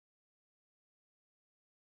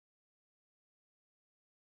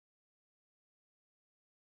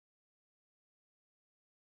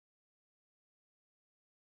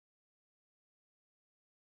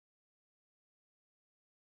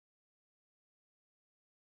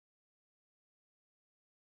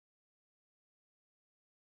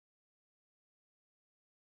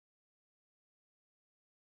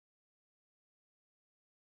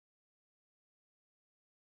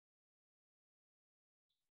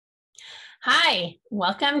Hi,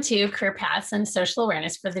 welcome to Career Paths and Social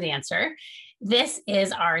Awareness for the Dancer. This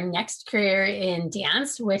is our next career in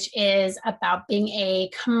dance, which is about being a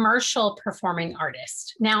commercial performing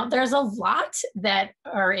artist. Now, there's a lot that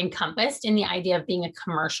are encompassed in the idea of being a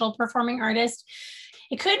commercial performing artist.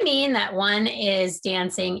 It could mean that one is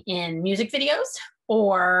dancing in music videos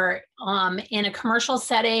or in a commercial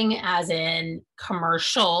setting, as in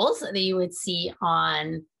commercials that you would see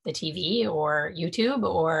on the TV or YouTube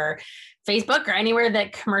or Facebook or anywhere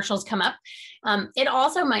that commercials come up. It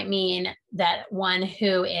also might mean that one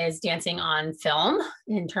who is dancing on film,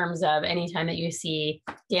 in terms of anytime that you see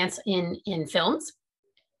dance in films.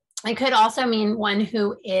 It could also mean one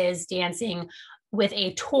who is dancing with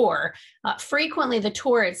a tour. Frequently, the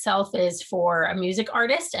tour itself is for a music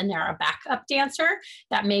artist and they're a backup dancer.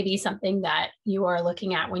 That may be something that you are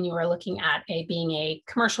looking at when you are looking at being a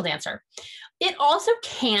commercial dancer. It also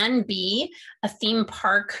can be a theme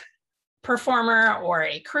park performer or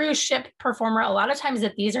a cruise ship performer. A lot of times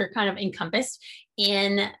that these are kind of encompassed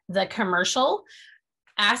in the commercial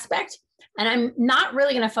aspect. And I'm not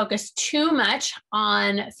really going to focus too much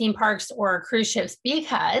on theme parks or cruise ships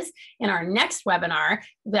because in our next webinar,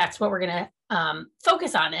 that's what we're going to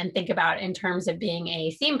focus on and think about in terms of being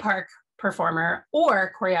a theme park performer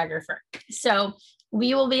or choreographer. So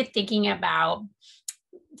we will be thinking about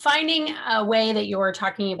finding a way that you're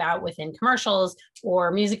talking about within commercials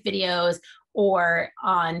or music videos or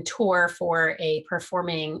on tour for a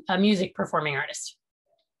music performing artist.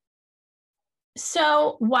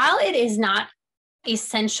 So while it is not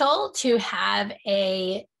essential to have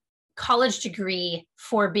a college degree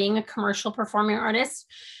for being a commercial performing artist,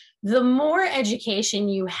 the more education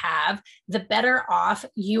you have, the better off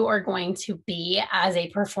you are going to be as a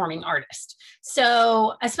performing artist.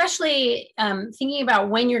 So especially thinking about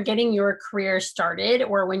when you're getting your career started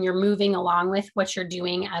or when you're moving along with what you're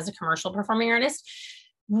doing as a commercial performing artist,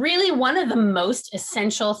 really one of the most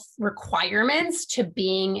essential requirements to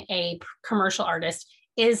being a commercial artist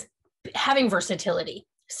is having versatility.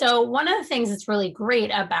 So one of the things that's really great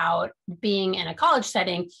about being in a college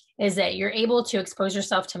setting is that you're able to expose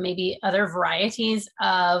yourself to maybe other varieties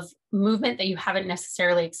of movement that you haven't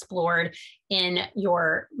necessarily explored in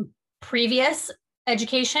your previous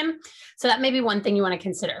education. So that may be one thing you want to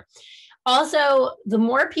consider. Also, the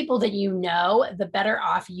more people that you know, the better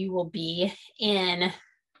off you will be in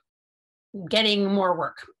getting more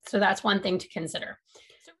work. So that's one thing to consider.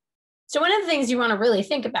 So one of the things you want to really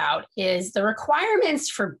think about is the requirements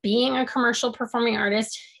for being a commercial performing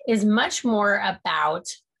artist is much more about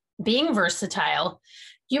being versatile.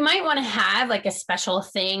 You might want to have like a special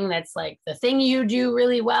thing that's like the thing you do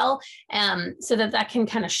really well, so that can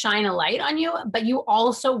kind of shine a light on you, but you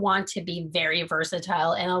also want to be very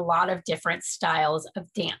versatile in a lot of different styles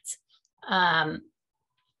of dance. And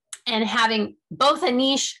having both a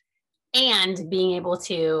niche and being able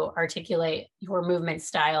to articulate your movement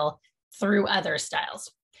style through other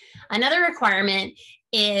styles. Another requirement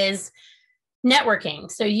is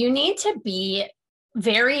networking. So you need to be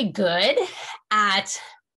very good at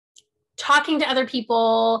talking to other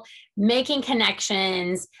people, making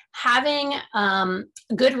connections, having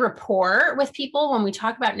good rapport with people. When we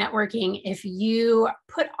talk about networking, if you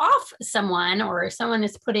put off someone or someone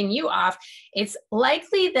is putting you off, it's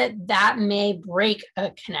likely that may break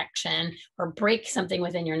a connection or break something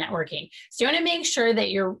within your networking. So you want to make sure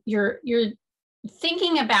that you're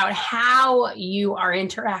thinking about how you are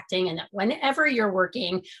interacting, and that whenever you're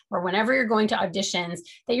working or whenever you're going to auditions,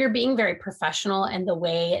 that you're being very professional in the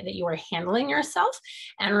way that you are handling yourself,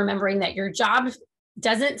 and remembering that your job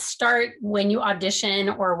doesn't start when you audition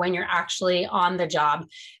or when you're actually on the job,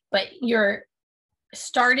 but you're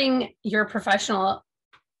starting your professional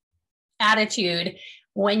attitude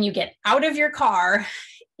when you get out of your car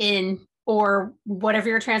or whatever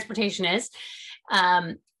your transportation is,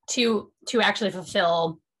 to actually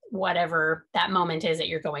fulfill whatever that moment is that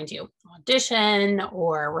you're going to audition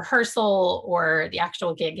or rehearsal or the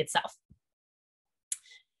actual gig itself.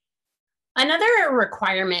 Another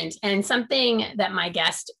requirement, and something that my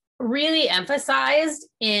guest really emphasized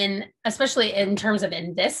especially in terms of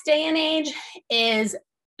in this day and age, is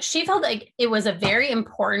she felt like it was a very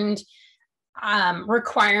important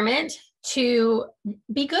requirement to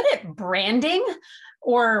be good at branding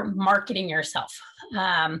or marketing yourself.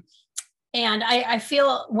 And I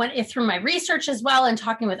feel through my research as well and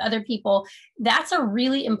talking with other people, that's a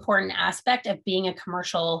really important aspect of being a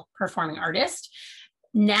commercial performing artist.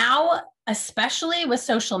 Now, especially with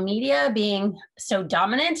social media being so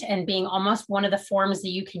dominant and being almost one of the forms that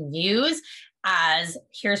you can use as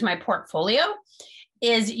here's my portfolio,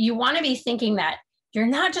 is you want to be thinking that you're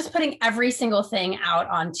not just putting every single thing out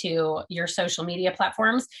onto your social media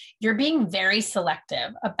platforms. You're being very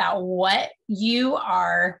selective about what you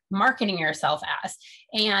are marketing yourself as.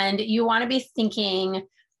 And you want to be thinking,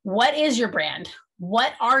 what is your brand?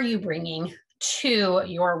 What are you bringing to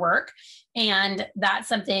your work? And that's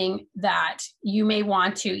something that you may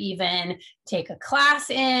want to even take a class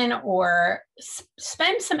in or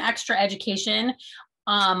spend some extra education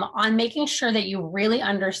on making sure that you really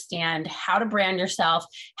understand how to brand yourself,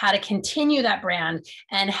 how to continue that brand,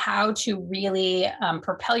 and how to really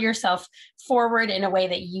propel yourself forward in a way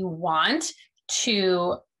that you want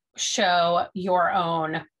to show your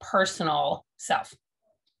own personal self.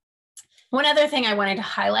 One other thing I wanted to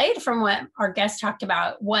highlight from what our guest talked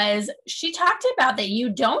about was she talked about that you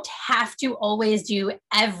don't have to always do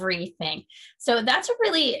everything. So that's a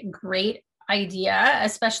really great idea,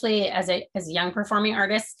 especially as a young performing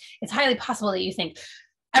artist. It's highly possible that you think,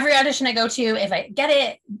 every audition I go to, if I get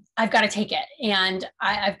it, I've got to take it. And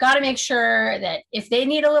I've got to make sure that if they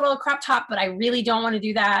need a little crop top, but I really don't want to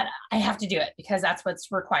do that, I have to do it because that's what's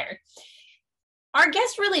required. Our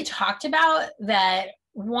guest really talked about that.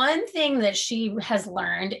 One thing that she has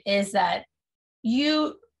learned is that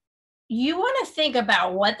you want to think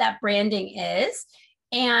about what that branding is.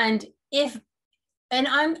 And if an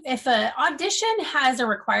audition has a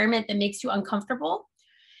requirement that makes you uncomfortable,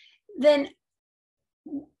 then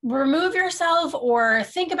remove yourself or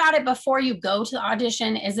think about it before you go to the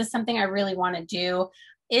audition. Is this something I really want to do?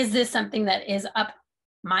 Is this something that is up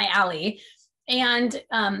my alley? And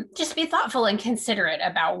just be thoughtful and considerate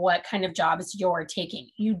about what kind of jobs you're taking.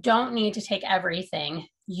 You don't need to take everything.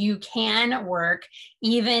 You can work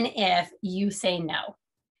even if you say no.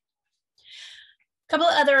 A couple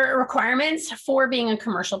of other requirements for being a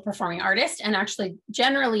commercial performing artist, and actually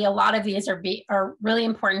generally a lot of these are really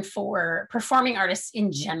important for performing artists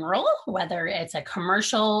in general, whether it's a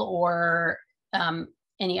commercial or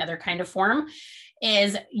any other kind of form,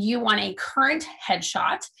 is you want a current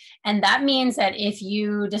headshot. And that means that if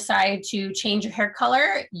you decide to change your hair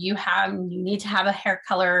color, you need to have a hair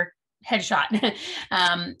color headshot.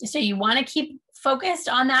 So you want to keep focused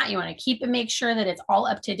on that. You want to make sure that it's all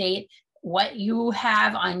up to date. What you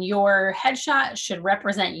have on your headshot should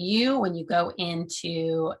represent you when you go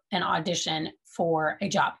into an audition for a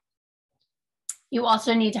job. You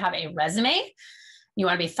also need to have a resume. You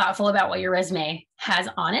want to be thoughtful about what your resume has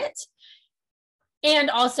on it.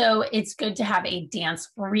 And also, it's good to have a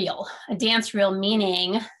dance reel. A dance reel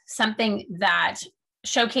meaning something that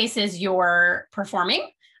showcases your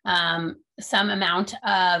performing, some amount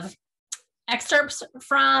of excerpts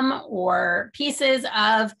from or pieces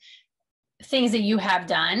of things that you have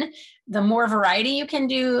done. The more variety you can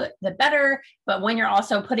do, the better. But when you're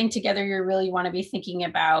also putting together, you really want to be thinking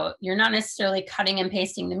about, you're not necessarily cutting and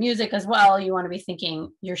pasting the music as well. You want to be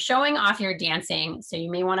thinking, you're showing off your dancing. So you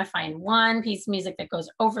may want to find one piece of music that goes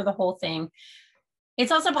over the whole thing.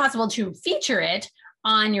 It's also possible to feature it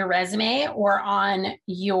on your resume or on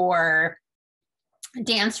your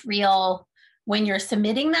dance reel. When you're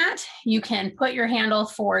submitting that, you can put your handle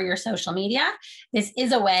for your social media. This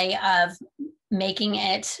is a way of making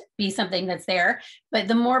it be something that's there, but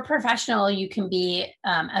the more professional you can be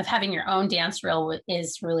of having your own dance reel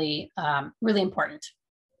is really, really important.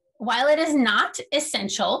 While it is not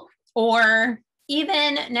essential or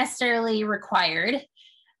even necessarily required,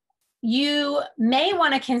 you may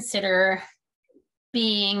want to consider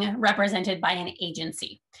being represented by an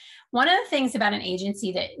agency. One of the things about an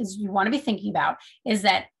agency that is you want to be thinking about is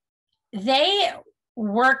that they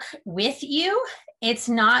work with you. It's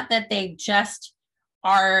not that they just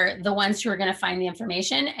are the ones who are going to find the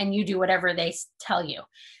information and you do whatever they tell you.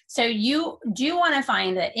 So you do want to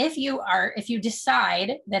find that if you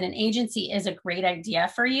decide that an agency is a great idea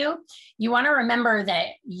for you, you want to remember that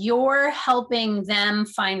you're helping them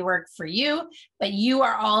find work for you, but you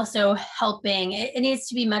are also helping. It needs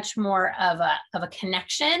to be much more of a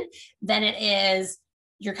connection than it is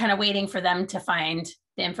you're kind of waiting for them to find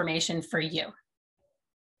the information for you.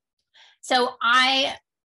 So I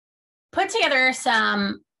put together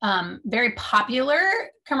some very popular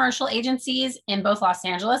commercial agencies in both Los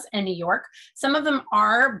Angeles and New York. Some of them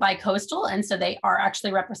are bi-coastal, and so they are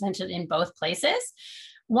actually represented in both places.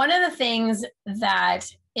 One of the things that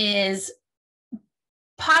is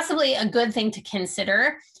possibly a good thing to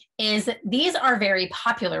consider is that these are very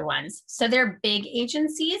popular ones. So they're big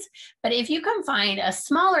agencies, but if you can find a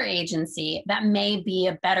smaller agency, that may be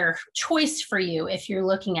a better choice for you if you're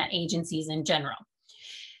looking at agencies in general.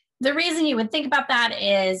 The reason you would think about that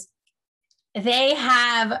is they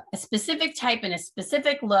have a specific type and a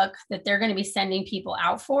specific look that they're going to be sending people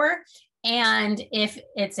out for. And if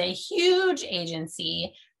it's a huge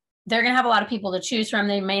agency, they're going to have a lot of people to choose from.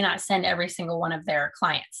 They may not send every single one of their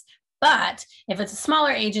clients. But if it's a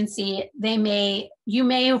smaller agency, you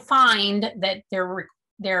may find that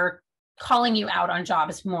they're calling you out on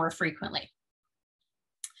jobs more frequently.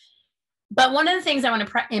 But one of the things I want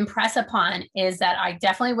to impress upon is that I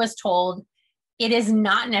definitely was told it is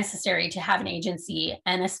not necessary to have an agency,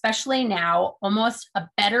 and especially now, almost a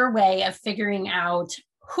better way of figuring out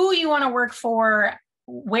who you want to work for,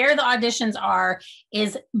 where the auditions are,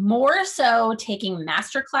 is more so taking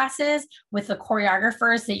master classes with the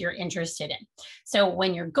choreographers that you're interested in. So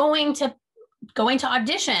when you're going to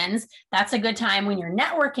auditions, that's a good time when you're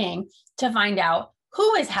networking to find out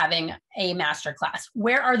who is having a master class.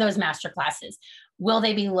 Where are those master classes? Will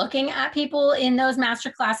they be looking at people in those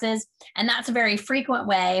master classes? And that's a very frequent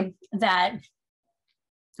way that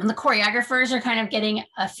the choreographers are kind of getting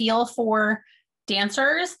a feel for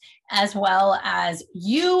dancers, as well as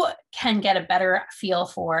you can get a better feel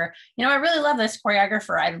for, I really love this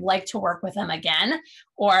choreographer, I'd like to work with them again,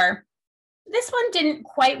 or this one didn't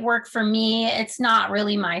quite work for me, it's not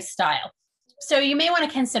really my style. So you may want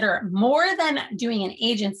to consider, more than doing an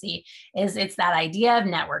agency, it's that idea of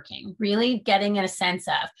networking, really getting a sense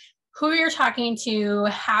of who you're talking to,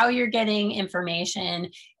 how you're getting information,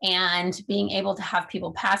 and being able to have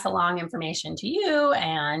people pass along information to you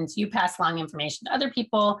and you pass along information to other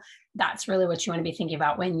people. That's really what you want to be thinking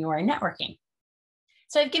about when you're networking.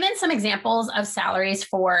 So I've given some examples of salaries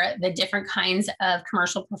for the different kinds of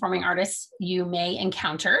commercial performing artists you may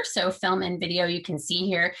encounter. So film and video, you can see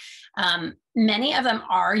here. Many of them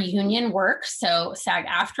are union work. So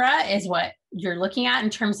SAG-AFTRA is what you're looking at in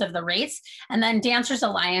terms of the rates. And then Dancers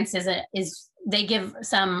Alliance they give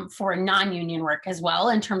some for non-union work as well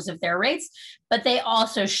in terms of their rates, but they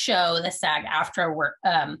also show the SAG-AFTRA work,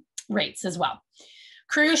 rates as well.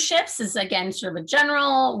 Cruise ships is, again, sort of a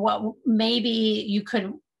general, what maybe you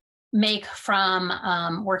could make from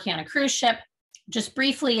working on a cruise ship. Just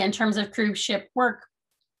briefly, in terms of cruise ship work,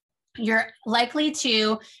 you're likely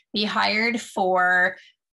to be hired for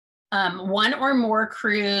one or more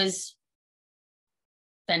cruise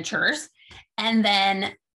ventures. And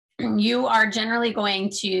then you are generally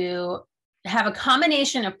going to have a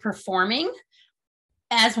combination of performing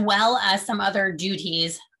as well as some other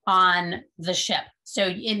duties on the ship. So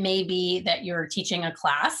it may be that you're teaching a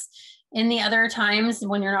class. In the other times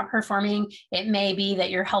when you're not performing, it may be that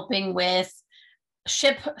you're helping with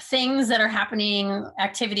ship things that are happening,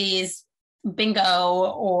 activities,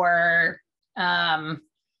 bingo, or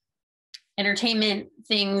entertainment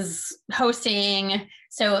things, hosting.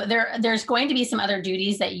 So there's going to be some other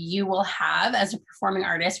duties that you will have as a performing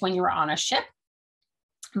artist when you are on a ship.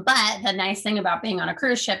 But the nice thing about being on a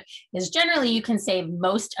cruise ship is generally you can save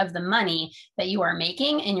most of the money that you are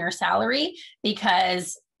making in your salary,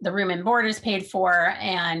 because the room and board is paid for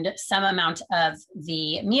and some amount of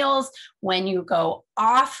the meals. When you go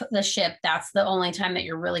off the ship, that's the only time that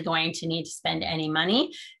you're really going to need to spend any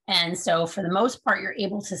money. And so for the most part, you're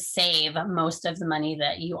able to save most of the money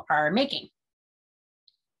that you are making.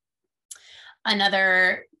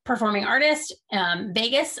 Another performing artist,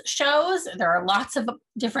 Vegas shows. There are lots of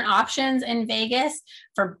different options in Vegas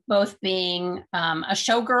for both being a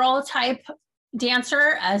showgirl type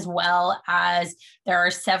dancer, as well as there are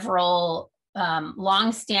several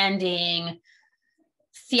long-standing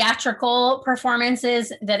theatrical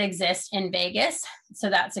performances that exist in Vegas. So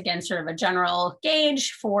that's, again, sort of a general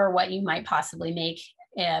gauge for what you might possibly make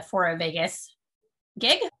for a Vegas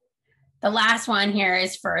gig. The last one here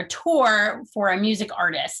is for a tour for a music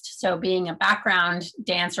artist. So being a background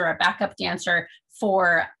dancer, a backup dancer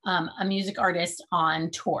for a music artist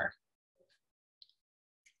on tour.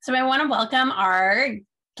 So I want to welcome our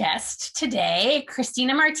guest today,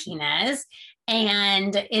 Christina Martinez.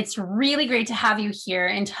 And it's really great to have you here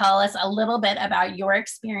and tell us a little bit about your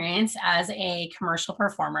experience as a commercial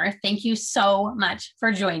performer. Thank you so much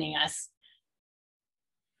for joining us.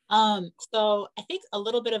 So I think a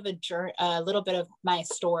little bit of my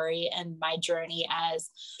story and my journey as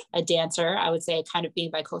a dancer, I would say kind of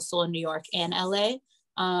being bi-coastal in New York and LA.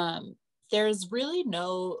 There's really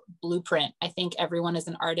no blueprint. I think everyone is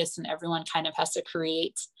an artist and everyone kind of has to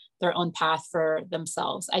create their own path for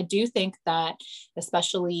themselves. I do think that,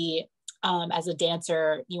 especially as a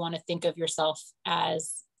dancer, you want to think of yourself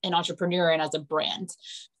as an entrepreneur and as a brand.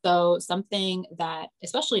 So something that,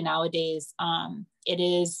 especially nowadays, it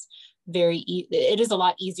is a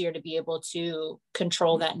lot easier to be able to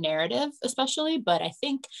control that narrative, especially. But I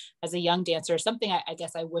think as a young dancer, something I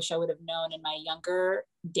guess I wish I would have known in my younger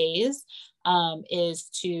days is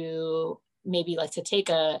to maybe like to take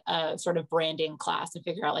a sort of branding class and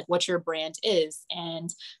figure out like what your brand is and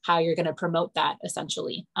how you're going to promote that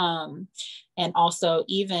essentially. And also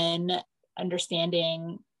even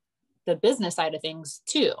understanding the business side of things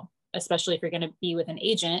too, especially if you're going to be with an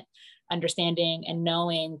agent, understanding and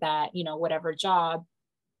knowing that, you know, whatever job,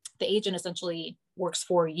 the agent essentially works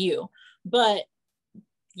for you, but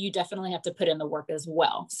you definitely have to put in the work as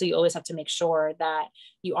well. So you always have to make sure that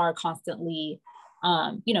you are constantly,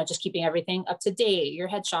 you know, just keeping everything up to date, your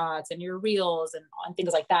headshots and your reels and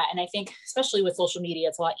things like that. And I think especially with social media,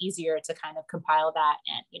 it's a lot easier to kind of compile that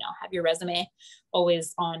and, you know, have your resume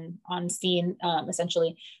always on scene.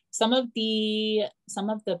 Essentially, some of the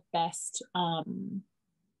best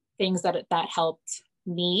things that helped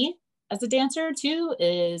me as a dancer too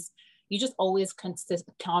is you just always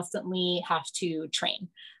constantly have to train.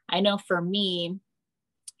 I know for me,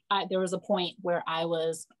 there was a point where I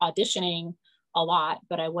was auditioning a lot,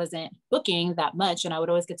 but I wasn't booking that much. And I would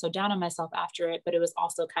always get so down on myself after it. But it was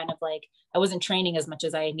also kind of like, I wasn't training as much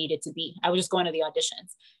as I needed to be. I was just going to the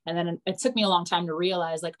auditions. And then it took me a long time to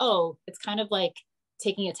realize like, oh, it's kind of like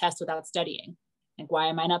taking a test without studying. Like, why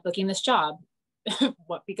am I not booking this job?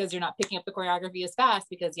 What, because you're not picking up the choreography as fast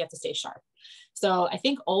because you have to stay sharp. So I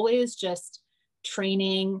think always just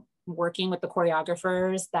training, working with the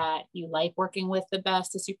choreographers that you like working with the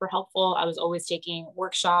best is super helpful. I was always taking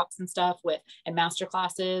workshops and stuff and master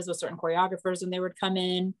classes with certain choreographers when they would come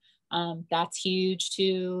in. That's huge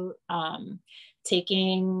too.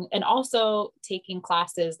 Taking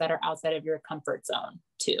classes that are outside of your comfort zone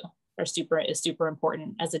too is super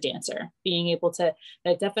important as a dancer. Being able to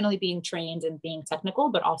definitely being trained and being technical,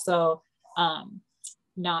 but also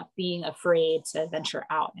not being afraid to venture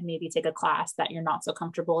out and maybe take a class that you're not so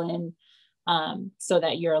comfortable in, so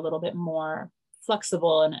that you're a little bit more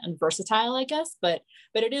flexible and versatile, I guess. But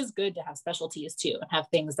it is good to have specialties too and have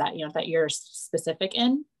things that, you know, that you're specific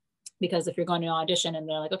in. Because if you're going to an audition and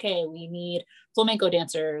they're like, okay, we need flamenco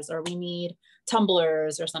dancers or we need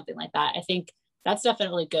tumblers or something like that, I think that's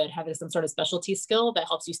definitely good, having some sort of specialty skill that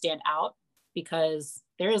helps you stand out, because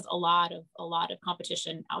there is a lot of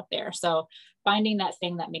competition out there. So finding that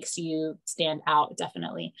thing that makes you stand out,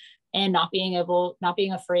 definitely. And not being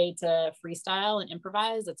afraid to freestyle and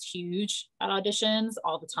improvise. It's huge at auditions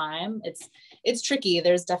all the time. It's tricky.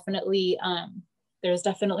 There's definitely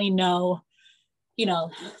no, you know,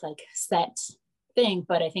 like set thing,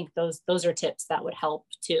 but I think those are tips that would help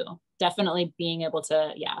too. Definitely being able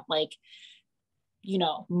to, like, you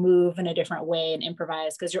know, move in a different way and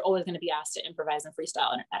improvise, because you're always going to be asked to improvise and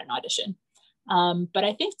freestyle at an audition. But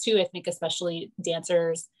I think especially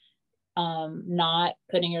dancers, not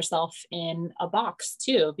putting yourself in a box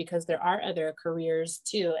too, because there are other careers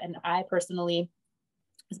too. And I personally,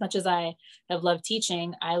 as much as I have loved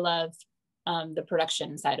teaching, I love the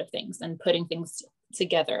production side of things and putting things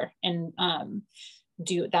together, and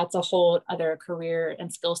that's a whole other career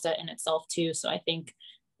and skill set in itself too. So I think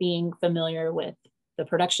being familiar with the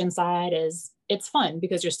production side it's fun,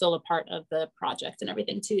 because you're still a part of the project and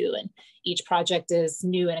everything too. And each project is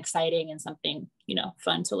new and exciting and something, you know,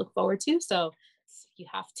 fun to look forward to. So you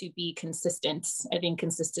have to be consistent. I think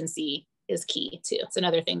consistency is key too. It's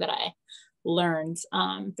another thing that I learned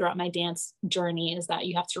throughout my dance journey, is that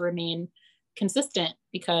you have to remain consistent,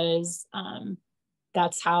 because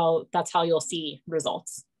that's how you'll see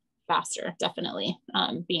results faster. Definitely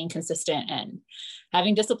being consistent and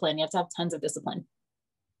having discipline. You have to have tons of discipline.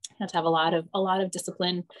 You have to have a lot of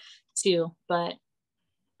discipline too. But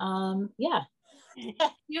yeah.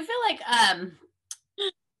 You feel like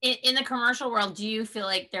in the commercial world, do you feel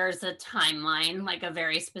like there's a timeline, like a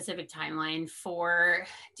very specific timeline for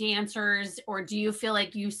dancers, or do you feel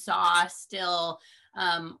like you saw still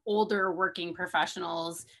older working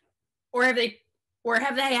professionals, or have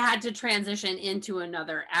they had to transition into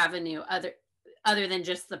another avenue other than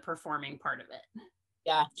just the performing part of it?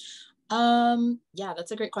 Yeah. Yeah,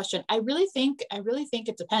 that's a great question. I really think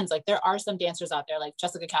it depends. Like, there are some dancers out there, like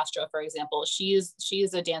Jessica Castro, for example. She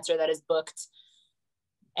is a dancer that is booked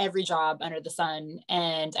every job under the sun.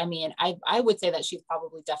 And I mean, I would say that she's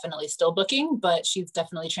probably definitely still booking, but she's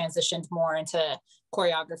definitely transitioned more into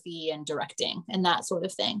choreography and directing and that sort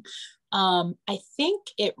of thing. I think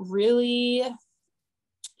it's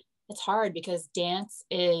hard, because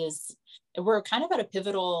we're kind of at a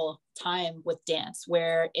pivotal time with dance,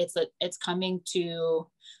 where it's coming to,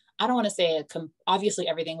 I don't want to say obviously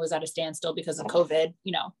everything was at a standstill because of COVID,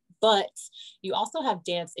 you know, but you also have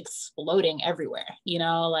dance exploding everywhere, you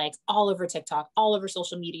know, like all over TikTok, all over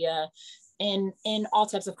social media, in all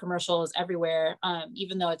types of commercials everywhere.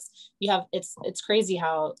 Even though it's crazy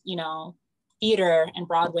how, you know, theater and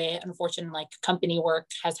Broadway, unfortunately, like company work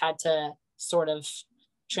has had to sort of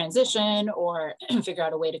transition or figure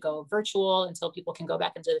out a way to go virtual until people can go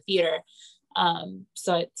back into the theater.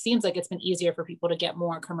 So it seems like it's been easier for people to get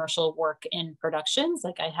more commercial work in productions.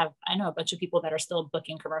 Like I know a bunch of people that are still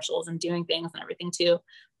booking commercials and doing things and everything too.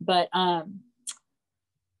 But I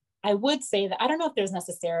would say that I don't know if there's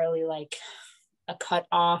necessarily like a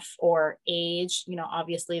cutoff or age. You know,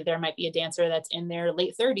 obviously there might be a dancer that's in their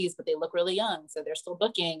late 30s, but they look really young. So they're still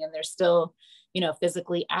booking and they're still, you know,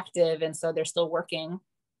 physically active. And so they're still working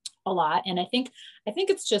a lot. And I think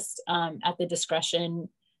it's just at the discretion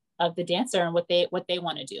of the dancer and what they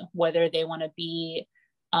want to do, whether they want to be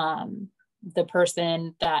the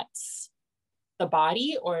person that's the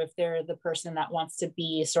body, or if they're the person that wants to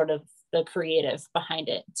be sort of the creative behind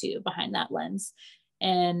it too, behind that lens.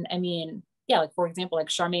 And I mean, yeah, like for example, like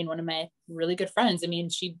Charmaine, one of my really good friends, I mean,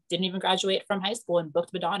 she didn't even graduate from high school and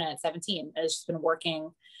booked Madonna at 17. Has just been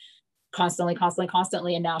working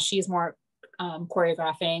constantly. And now she's more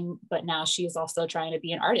choreographing, but now she's also trying to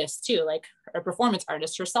be an artist too, like a performance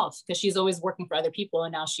artist herself, because she's always working for other people.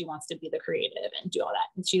 And now she wants to be the creative and do all that.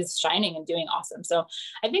 And she's shining and doing awesome. So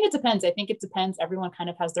I think it depends. Everyone kind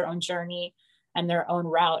of has their own journey and their own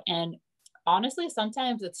route. And honestly,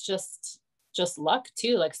 sometimes it's just luck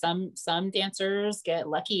too. Like some dancers get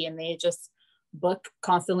lucky and they just book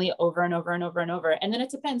constantly over and over and over and over. And then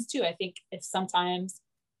it depends too. I think if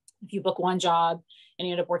you book one job and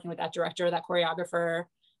you end up working with that director or that choreographer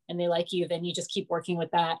and they like you, then you just keep working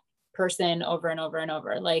with that person over and over and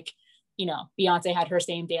over. Like, you know, Beyonce had her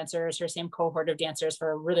same cohort of dancers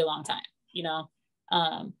for a really long time, you know,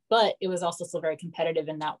 but it was also still very competitive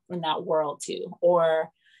in that world too. Or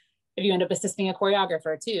if you end up assisting a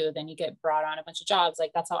choreographer too, then you get brought on a bunch of jobs.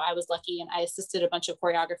 Like that's how I was lucky. And I assisted a bunch of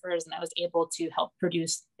choreographers and I was able to help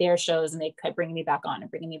produce their shows, and they kept bringing me back on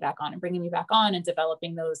and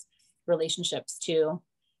developing those relationships too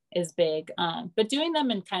is big. But doing them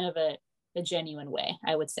in kind of a genuine way,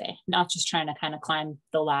 I would say, not just trying to kind of climb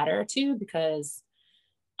the ladder too, because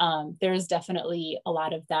there's definitely a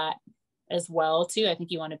lot of that as well too. I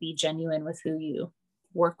think you want to be genuine with who you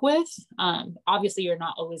work with. Obviously you're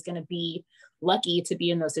not always going to be lucky to be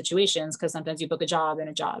in those situations, because sometimes you book a job and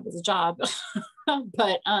a job is a job.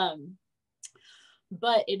 but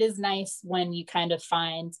it is nice when you kind of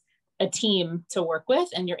find a team to work with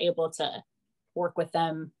and you're able to work with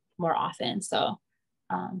them more often. So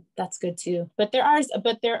that's good too. But I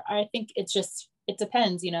think it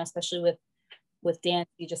depends, you know, especially with dance,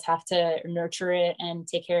 you just have to nurture it and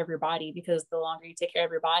take care of your body, because the longer you take care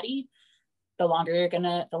of your body, the longer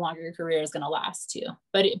your career is going to last too.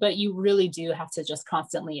 But you really do have to just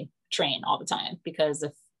constantly train all the time, because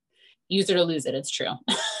if use it or lose it, it's true.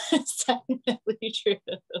 It's definitely true.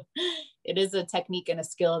 It is a technique and a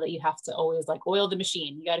skill that you have to always like oil the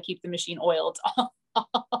machine. You got to keep the machine oiled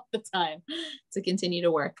all the time to continue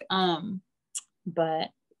to work. But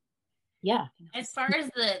yeah. As far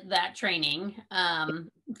as that training,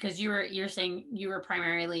 because you're saying you were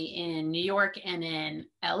primarily in New York and in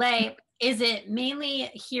LA. Is it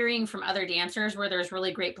mainly hearing from other dancers where there's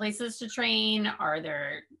really great places to train? Are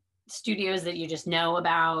there studios that you just know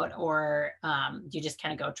about, or you just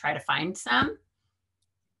kind of go try to find some?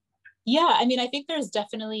 Yeah, I mean, I think there's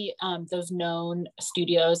definitely those known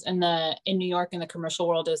studios in New York. In the commercial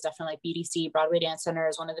world, is definitely like BDC, Broadway Dance Center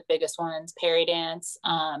is one of the biggest ones, Perry Dance,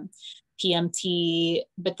 PMT,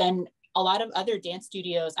 but then a lot of other dance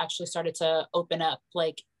studios actually started to open up.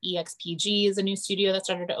 Like EXPG is a new studio that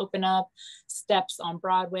started to open up. Steps on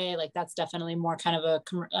Broadway, like that's definitely more kind of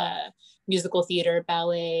a musical theater,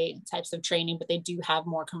 ballet types of training, but they do have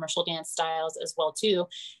more commercial dance styles as well too.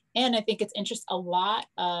 And I think it's interesting, a lot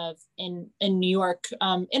of in New York,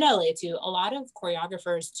 in LA too, a lot of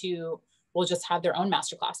choreographers too will just have their own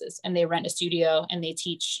master classes, and they rent a studio and they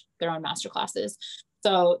teach their own master classes.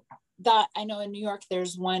 So that I know in New York,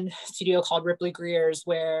 there's one studio called Ripley Greer's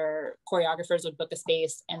where choreographers would book a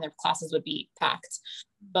space and their classes would be packed.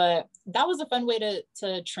 But that was a fun way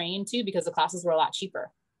to train too, because the classes were a lot cheaper,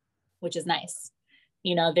 which is nice.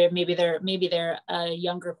 You know, maybe they're a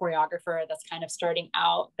younger choreographer that's kind of starting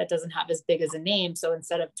out, that doesn't have as big as a name. So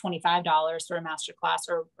instead of $25 for a master class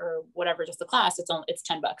or whatever, just a class, it's $10,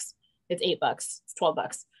 it's $8, it's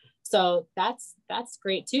 $12. So that's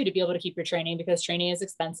great too, to be able to keep your training, because training is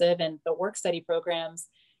expensive. And the work study programs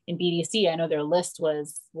in BDC, I know their list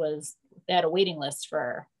was they had a waiting list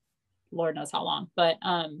for Lord knows how long. But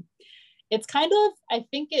it's kind of, I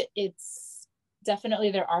think it's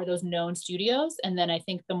definitely, there are those known studios. And then I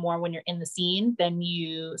think the more when you're in the scene, then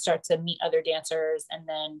you start to meet other dancers, and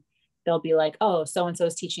then they'll be like, oh, so-and-so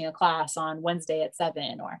is teaching a class on Wednesday at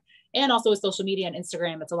 7, or, And also with social media and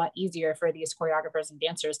Instagram, it's a lot easier for these choreographers and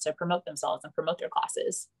dancers to promote themselves and promote their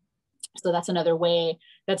classes. So that's another way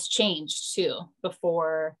that's changed too.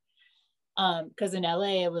 Before, because in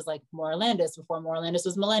LA it was like More Landis. Before More Landis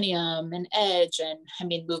was Millennium and Edge, and I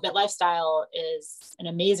mean Movement Lifestyle is an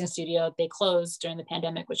amazing studio. They closed during the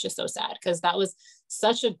pandemic, which is so sad because that was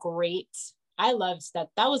such a great. I loved that.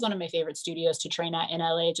 That was one of my favorite studios to train at in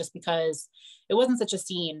LA, just because it wasn't such a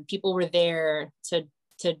scene. People were there to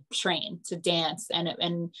train, to dance,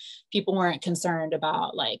 and people weren't concerned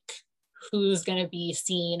about like who's going to be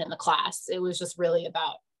seen in the class. It was just really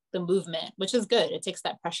about the movement, which is good. It takes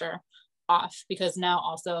that pressure off, because now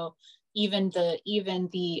also even the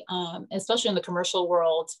especially in the commercial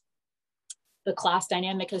world, the class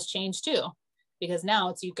dynamic has changed too, because now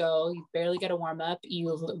it's you barely get a warm up,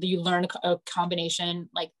 you learn a combination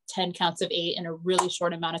like 10 counts of 8 in a really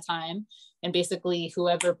short amount of time, and basically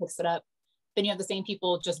whoever picks it up, then you have the same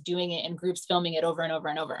people just doing it in groups, filming it over and over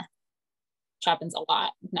and over, which happens a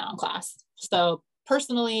lot now in class. So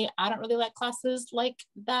personally, I don't really like classes like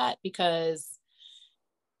that, because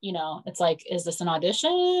it's like, is this an audition,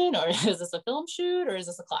 or is this a film shoot, or is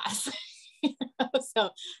this a class? So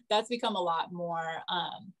that's become a lot more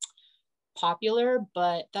popular,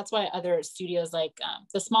 but that's why other studios like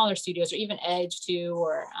the smaller studios, or even Edge too,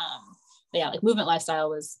 or like Movement Lifestyle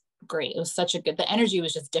was great. It was such a good, the energy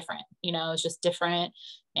was just different, it was just different.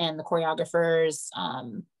 And the choreographers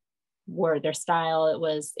were their style.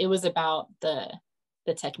 It was about the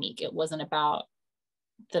technique. It wasn't about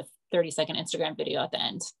the 30-second Instagram video at the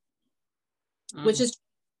end, which is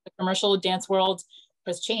the commercial dance world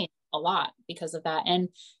has changed a lot because of that. And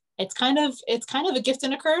it's kind of a gift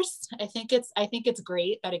and a curse. I think it's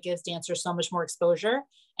great that it gives dancers so much more exposure,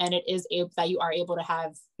 and it is that you are able to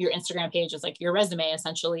have your Instagram page as like your resume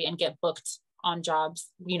essentially, and get booked on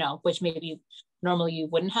jobs, which maybe normally you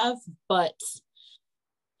wouldn't have. But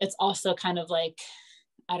it's also kind of like,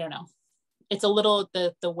 I don't know, it's a little,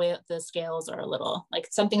 the way the scales are a little like,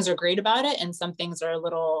 some things are great about it and some things are a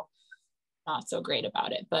little not so great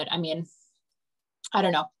about it. But I mean, I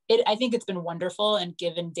don't know. I think it's been wonderful and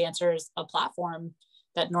given dancers a platform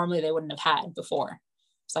that normally they wouldn't have had before.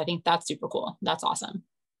 So I think that's super cool. That's awesome.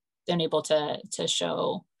 They're able to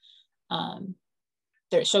show,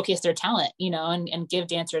 showcase their talent, and give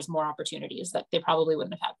dancers more opportunities that they probably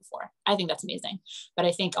wouldn't have had before. I think that's amazing. But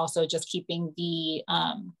I think also just keeping the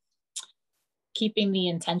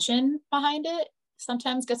intention behind it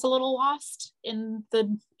sometimes gets a little lost in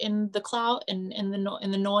the clout and in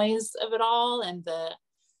the noise of it all, and the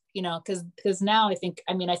because now I think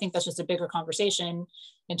that's just a bigger conversation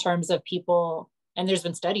in terms of people, and there's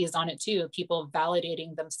been studies on it too, people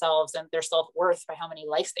validating themselves and their self-worth by how many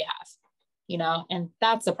likes they have, and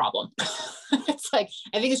that's a problem. It's like,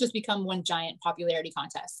 I think it's just become one giant popularity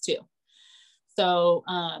contest too. So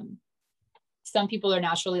some people are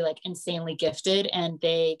naturally like insanely gifted and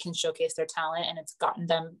they can showcase their talent, and it's gotten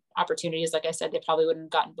them opportunities, like I said, they probably wouldn't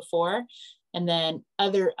have gotten before. And then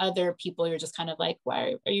other people, you're just kind of like,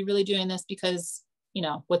 why are you really doing this? Because,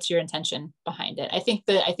 what's your intention behind it? I think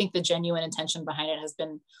the genuine intention behind it has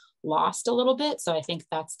been lost a little bit. So I think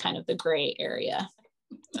that's kind of the gray area.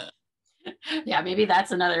 Yeah, maybe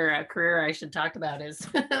that's another career I should talk about, is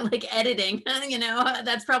like editing.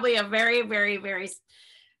 That's probably a very, very, very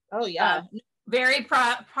very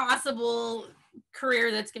possible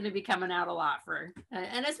career that's going to be coming out a lot for,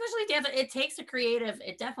 and especially dance.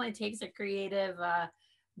 It definitely takes a creative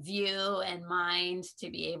view and mind to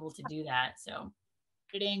be able to do that. So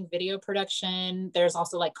editing, video production, there's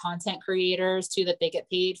also like content creators too, that they get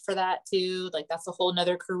paid for that too. Like that's a whole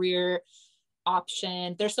nother career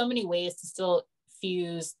option. There's so many ways to still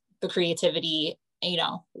fuse the creativity,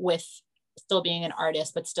 with still being an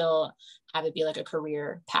artist, but still have it be like a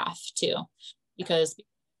career path too, because it's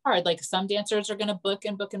hard. Like some dancers are going to book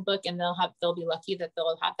and book and book, and they'll be lucky that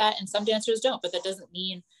they'll have that. And some dancers don't, but that doesn't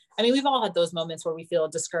mean, we've all had those moments where we feel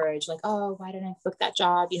discouraged, like, oh, why didn't I book that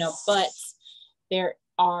job? But there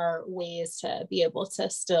are ways to be able to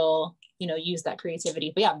still, use that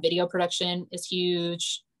creativity. But yeah, video production is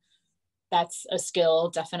huge. That's a skill.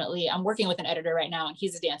 Definitely. I'm working with an editor right now and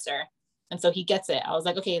he's a dancer. And so he gets it. I was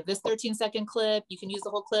like, okay, this 13-second clip, you can use the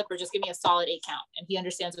whole clip or just give me a solid 8 count. And he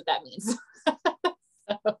understands what that means.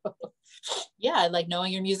 So, yeah, like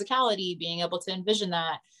knowing your musicality, being able to envision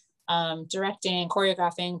that, directing,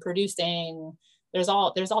 choreographing, producing, there's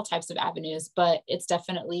all types of avenues, but it's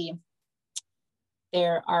definitely,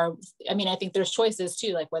 I think there's choices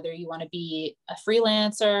too, like whether you want to be a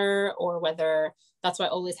freelancer or whether, that's why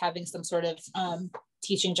always having some sort of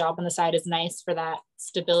teaching job on the side is nice for that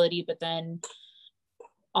stability. But then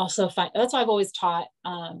also find, that's why I've always taught.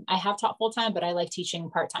 I have taught full time, but I like teaching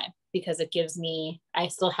part time because it gives me, I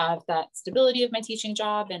still have that stability of my teaching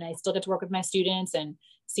job and I still get to work with my students and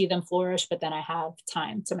see them flourish, but then I have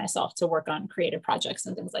time to myself to work on creative projects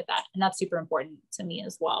and things like that. And that's super important to me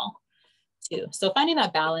as well, too. So finding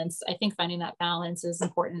that balance, I think finding that balance is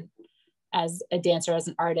important as a dancer, as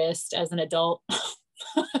an artist, as an adult.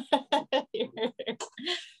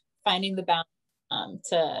 Finding the balance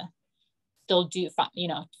to still do, you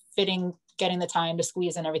know, fitting, getting the time to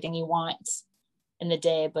squeeze in everything you want in the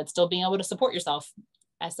day, but still being able to support yourself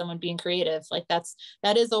as someone being creative. Like that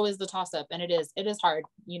is always the toss up. And it is hard.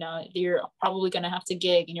 You know, you're probably going to have to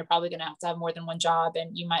gig and you're probably going to have more than one job,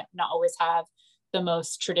 and you might not always have the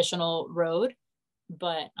most traditional road,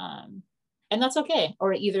 but, and that's okay.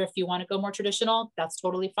 Or either if you want to go more traditional, that's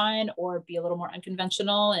totally fine, or be a little more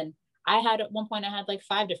unconventional. And I had at one point, I had like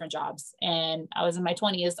 5 different jobs and I was in my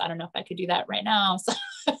 20s. I don't know if I could do that right now so,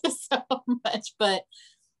 so much, but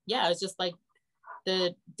yeah, it was just like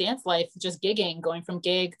the dance life, just gigging, going from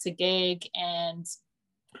gig to gig, and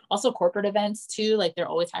also corporate events too. Like they're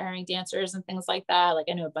always hiring dancers and things like that. Like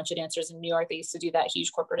I knew a bunch of dancers in New York that used to do that,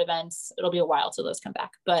 huge corporate events. It'll be a while till those come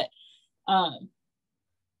back, but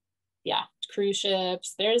yeah, cruise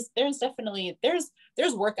ships. There's definitely there's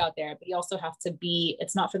work out there, but you also have to be,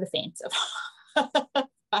 it's not for the faint of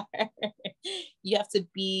heart. You have to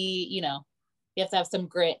be, you know, you have to have some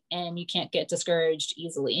grit and you can't get discouraged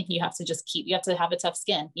easily. You have to just you have to have a tough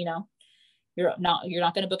skin, you know. You're not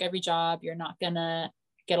going to book every job. You're not going to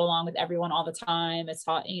get along with everyone all the time. It's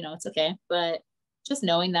hot, you know, it's okay. But just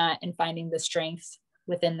knowing that and finding the strength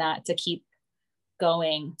within that to keep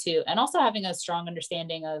going to, and also having a strong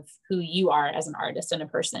understanding of who you are as an artist and a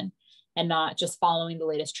person, and not just following the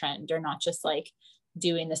latest trend, or not just like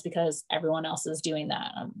doing this because everyone else is doing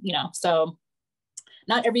that, you know. So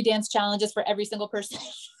not every dance challenge is for every single person.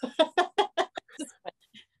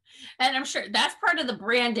 And I'm sure that's part of the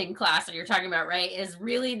branding class that you're talking about, right? Is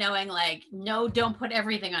really knowing like, no, don't put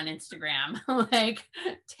everything on Instagram. Like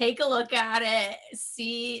take a look at it,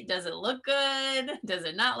 see, does it look good? Does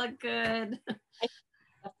it not look good?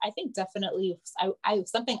 I think definitely I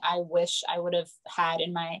something I wish I would have had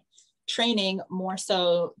in my training more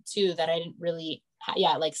so too, that I didn't really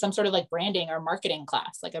yeah, like some sort of like branding or marketing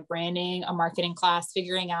class, like a marketing class,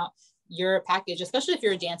 figuring out your package, especially if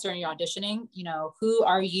you're a dancer and you're auditioning, you know, who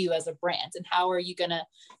are you as a brand and how are you gonna,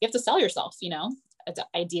 you have to sell yourself, you know,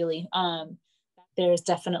 ideally. There's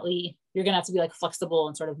definitely, you're gonna have to be like flexible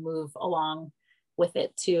and sort of move along with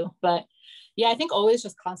it too. But yeah, I think always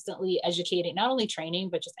just constantly educating, not only training,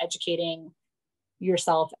 but just educating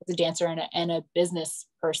yourself as a dancer and a business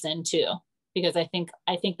person too. Because I think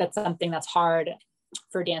that's something that's hard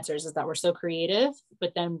for dancers, is that we're so creative,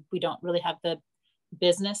 but then we don't really have the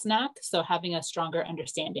business knack. So having a stronger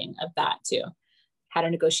understanding of that too, how to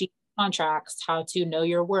negotiate contracts, how to know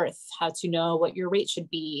your worth, how to know what your rate should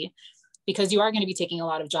be, because you are going to be taking a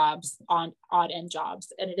lot of jobs, on odd end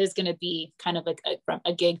jobs, and it is going to be kind of like from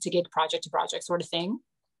a gig to gig, project to project sort of thing.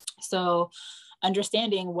 So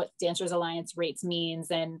understanding what Dancers Alliance rates means,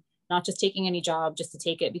 and not just taking any job just to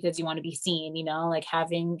take it because you want to be seen, you know, like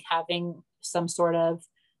having some sort of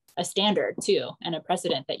a standard too, and a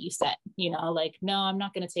precedent that you set, you know, like, no, I'm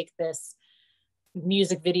not going to take this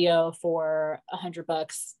music video for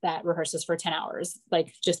 $100 that rehearses for 10 hours.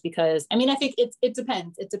 Like, just because, I mean, I think it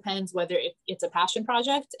depends whether it's a passion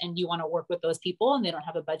project and you want to work with those people and they don't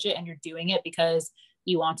have a budget and you're doing it because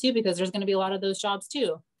you want to, because there's going to be a lot of those jobs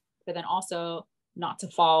too. But then also not to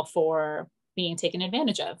fall for being taken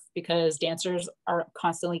advantage of, because dancers are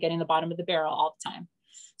constantly getting the bottom of the barrel all the time.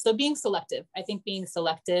 So being selective, I think being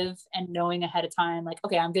selective and knowing ahead of time, like,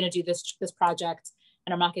 okay, I'm going to do this project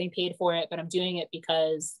and I'm not getting paid for it, but I'm doing it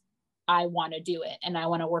because I want to do it. And I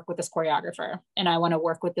want to work with this choreographer and I want to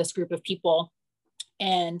work with this group of people.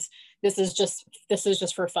 And this is just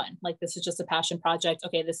for fun. Like, this is just a passion project.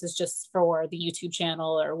 Okay, this is just for the YouTube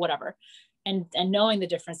channel or whatever. And knowing the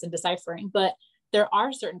difference and deciphering. But there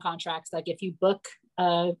are certain contracts, like if you book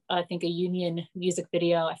I think a union music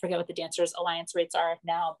video, I forget what the Dancers Alliance rates are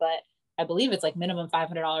now, but I believe it's like minimum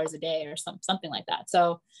 $500 a day or something like that.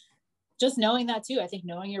 So just knowing that too, I think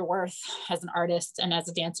knowing your worth as an artist and as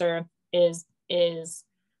a dancer is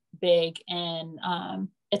big. And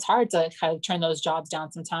it's hard to kind of turn those jobs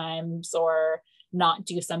down sometimes, or not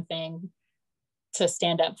do something to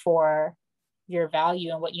stand up for your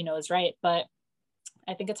value and what you know is right. But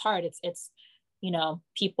I think it's hard. It's you know,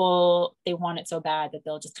 people, they want it so bad that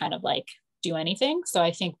they'll just kind of like do anything. So I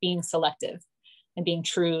think being selective and being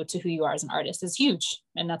true to who you are as an artist is huge.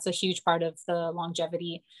 And that's a huge part of the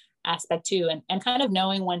longevity aspect too. And kind of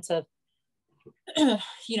knowing when to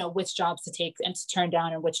you know, which jobs to take and to turn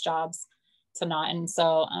down and which jobs to not. And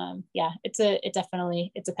so, yeah, it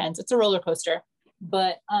definitely, it depends. It's a roller coaster,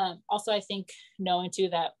 but also I think knowing too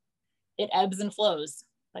that it ebbs and flows.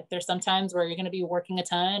 Like there's sometimes where you're going to be working a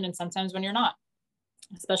ton and sometimes when you're not,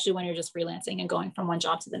 especially when you're just freelancing and going from one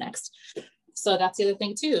job to the next. So that's the other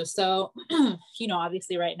thing too. So, you know,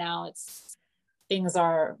 obviously right now things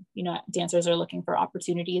are, you know, dancers are looking for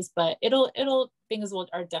opportunities, but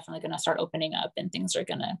are definitely going to start opening up and things are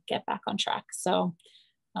going to get back on track. So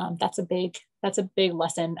that's a big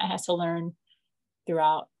lesson I had to learn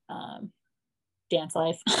throughout dance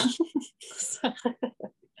life. So,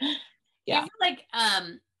 yeah. I feel like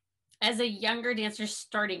as a younger dancer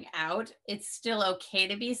starting out, it's still okay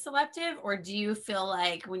to be selective, or do you feel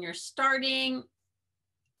like when you're starting,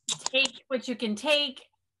 take what you can take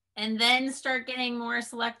and then start getting more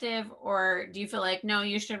selective, or do you feel like no,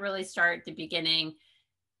 you should really start at the beginning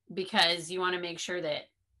because you want to make sure that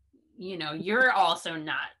you know you're also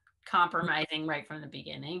not compromising right from the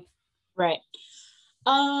beginning? Right.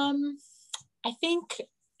 I think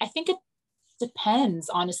it depends,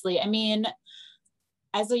 honestly. I mean,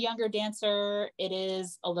 as a younger dancer, it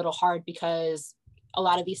is a little hard because a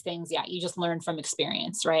lot of these things, yeah, you just learn from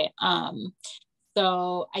experience, right?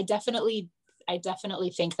 So I definitely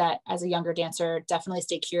think that as a younger dancer, definitely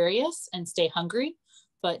stay curious and stay hungry,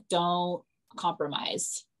 but don't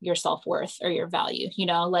compromise your self-worth or your value. You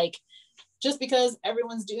know, like just because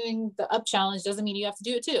everyone's doing the up challenge doesn't mean you have to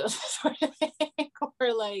do it too.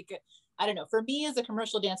 Or like, I don't know, for me as a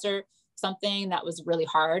commercial dancer, something that was really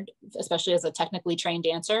hard, especially as a technically trained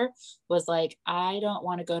dancer, was like, I don't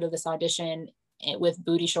want to go to this audition with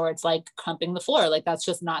booty shorts, like humping the floor. Like, that's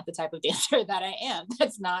just not the type of dancer that I am.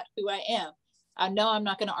 That's not who I am. I know I'm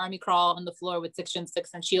not going to army crawl on the floor with 6'6"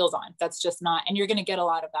 heels on. That's just not, and you're going to get a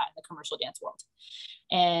lot of that in the commercial dance world.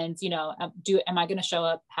 And, you know, am I going to show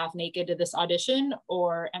up half naked to this audition,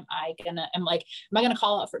 or am I going to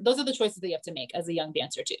call out for, those are the choices that you have to make as a young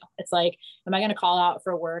dancer too. It's like, am I going to call out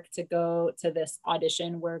for work to go to this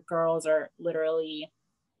audition where girls are literally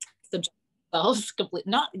subject themselves complete?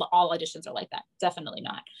 Not all auditions are like that. Definitely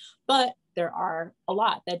not. But there are a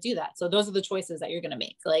lot that do that. So those are the choices that you're going to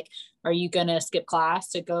make. Like, are you going to skip class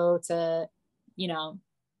to go to, you know,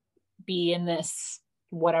 be in this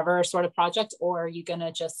whatever sort of project, or are you going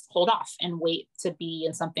to just hold off and wait to be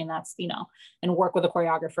in something that's, you know, and work with a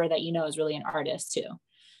choreographer that you know is really an artist too.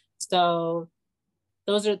 So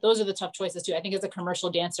those are the tough choices too. I think as a commercial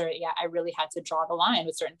dancer, yeah, I really had to draw the line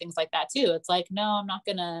with certain things like that too. It's like, no, I'm not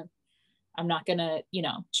gonna, you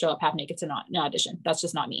know, show up half naked to not an audition. That's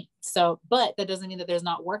just not me. So, but that doesn't mean that there's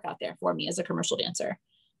not work out there for me as a commercial dancer.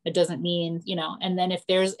 It doesn't mean, you know, and then if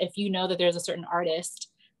you know that there's a certain artist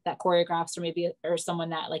that choreographs or someone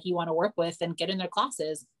that like you want to work with, and get in their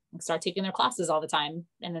classes and start taking their classes all the time.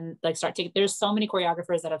 And then like there's so many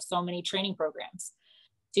choreographers that have so many training programs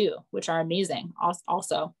too, which are amazing.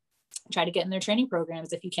 Also try to get in their training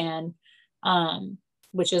programs if you can,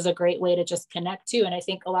 which is a great way to just connect too. And I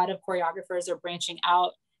think a lot of choreographers are branching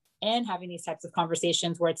out and having these types of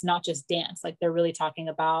conversations where it's not just dance, like they're really talking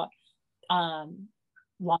about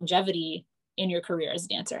longevity in your career as a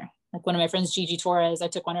dancer. Like one of my friends, Gigi Torres, I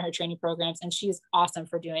took one of her training programs and she's awesome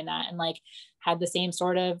for doing that, and like had the same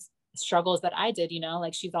sort of struggles that I did, you know,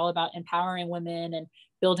 like she's all about empowering women and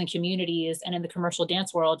building communities. And in the commercial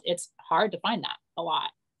dance world, it's hard to find that a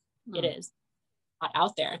lot. It is not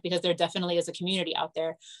out there, because there definitely is a community out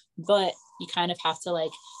there, but you kind of have to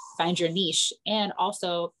like find your niche. And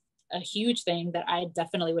also a huge thing that I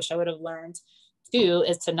definitely wish I would have learned too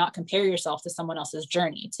is to not compare yourself to someone else's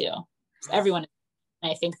journey too. Everyone,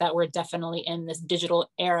 I think that we're definitely in this digital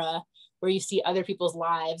era where you see other people's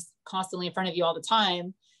lives constantly in front of you all the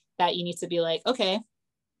time, that you need to be like, okay,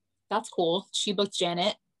 that's cool. She booked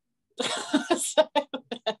Janet. So,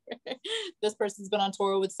 this person's been on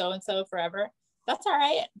tour with so-and-so forever. That's all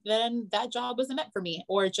right. Then that job wasn't meant for me.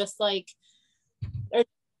 Or just like, or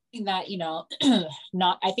that, you know,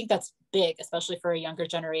 I think that's big, especially for a younger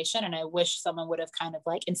generation. And I wish someone would have kind of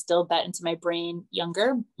like instilled that into my brain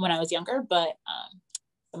when I was younger, but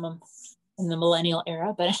someone in the millennial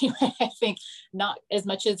era. But anyway, I think not as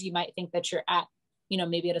much as you might think that you're at, you know,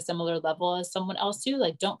 maybe at a similar level as someone else too.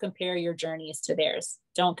 Like, don't compare your journeys to theirs.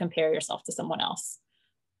 Don't compare yourself to someone else.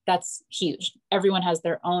 That's huge. Everyone has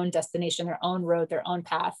their own destination, their own road, their own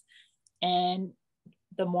path. And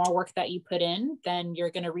the more work that you put in, then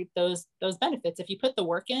you're going to reap those benefits if you put the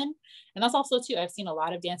work in. And that's also too, I've seen a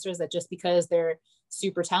lot of dancers that just because they're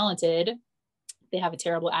super talented, they have a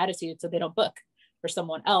terrible attitude, so they don't book. for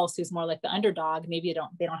someone else who's more like the underdog. Maybe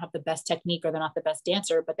they don't have the best technique, or they're not the best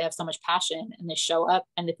dancer, but they have so much passion and they show up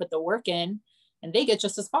and they put the work in, and they get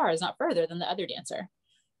just as far, as not further, than the other dancer.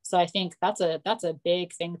 So I think that's a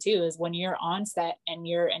big thing too, is when you're on set and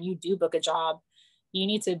you do book a job, you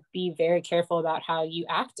need to be very careful about how you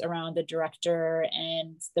act around the director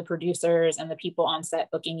and the producers and the people on set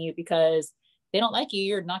booking you, because they don't like you,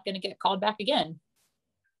 you're not going to get called back again.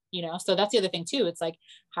 So that's the other thing too. It's like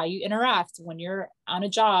how you interact when you're on a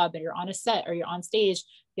job and you're on a set or you're on stage.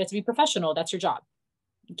 You have to be professional. That's your job.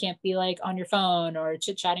 You can't be like on your phone or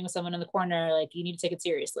chit chatting with someone in the corner. Like, you need to take it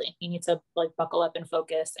seriously. You need to like buckle up and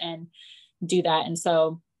focus and do that. And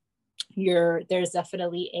so there's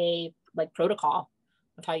definitely a like protocol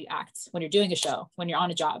of how you act when you're doing a show, when you're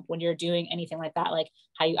on a job, when you're doing anything like that, like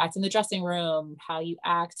how you act in the dressing room, how you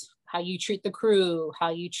treat the crew, how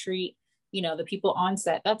you treat, the people on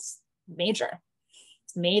set. That's major.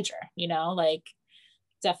 It's major, like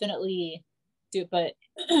definitely do, but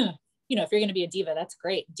if you're going to be a diva, that's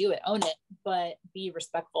great. Do it, own it, but be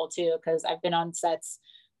respectful too. Cause I've been on sets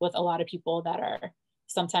with a lot of people that are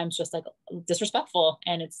sometimes just like disrespectful,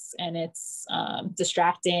 and it's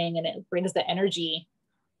distracting, and it brings the energy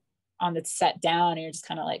on the set down, and you're just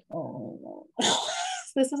kind of like, oh,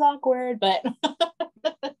 this is awkward. But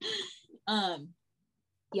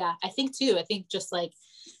yeah, I think just like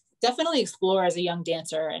definitely explore as a young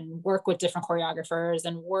dancer and work with different choreographers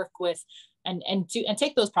and work with and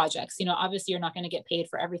take those projects. Obviously you're not going to get paid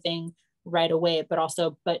for everything right away, but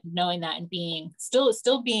knowing that and being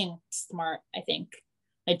still being smart, I think,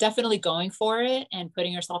 like definitely going for it and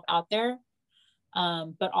putting yourself out there.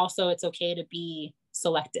 But also it's okay to be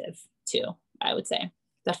selective too. I would say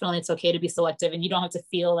definitely it's okay to be selective, and you don't have to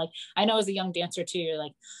feel like, I know as a young dancer too, you're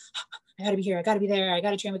like, I gotta be here, I gotta be there, I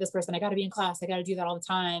gotta train with this person, I gotta be in class, I gotta do that all the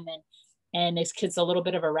time. And it's a little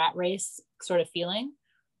bit of a rat race sort of feeling.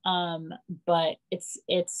 But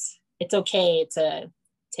it's okay to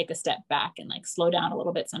take a step back and like slow down a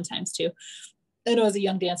little bit sometimes too. I know as a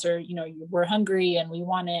young dancer, we're hungry and we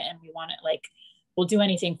want it like we'll do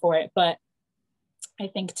anything for it. But I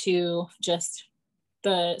think too, just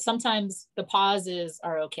sometimes the pauses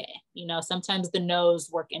are okay. Sometimes the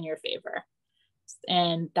no's work in your favor,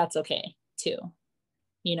 and that's okay too.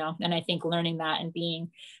 And I think learning that and being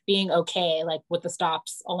okay, like with the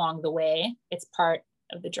stops along the way, it's part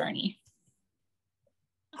of the journey.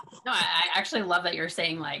 No, I actually love that you're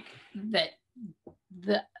saying like that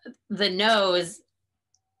the no's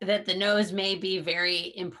may be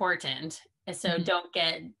very important. So mm-hmm. Don't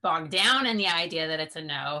get bogged down in the idea that it's a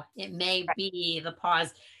no. It may be the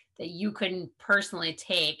pause that you couldn't personally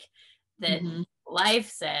take, that mm-hmm. life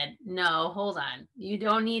said, no, hold on, you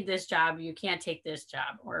don't need this job, you can't take this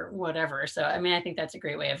job, or whatever. So I mean, I think that's a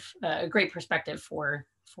great way of a great perspective for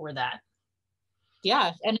that.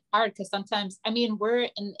 Yeah. And it's hard because sometimes, I mean, we're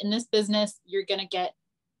in this business, there's going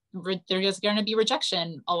to be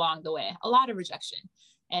rejection along the way, a lot of rejection.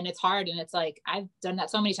 And it's hard. And it's like, I've done that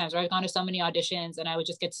so many times where I've gone to so many auditions and I would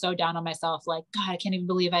just get so down on myself, like, God, I can't even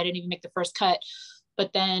believe I didn't even make the first cut.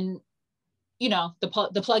 But then,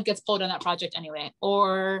 the plug gets pulled on that project anyway.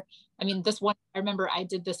 Or, I mean, I remember I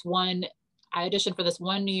auditioned for this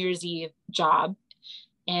one New Year's Eve job,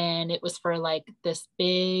 and it was for like this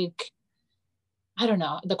big, I don't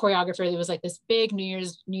know, the choreographer, it was like this big New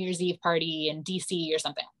Year's Eve party in DC or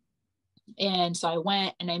something. And so I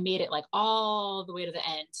went and I made it like all the way to the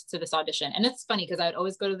end to this audition. And it's funny because I would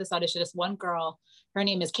always go to this audition. This one girl, her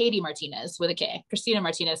name is Katie Martinez with a K, Christina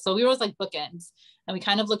Martinez. So we were always like bookends, and we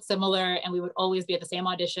kind of looked similar, and we would always be at the same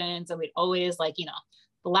auditions, and we'd always like,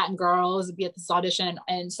 the Latin girls would be at this audition.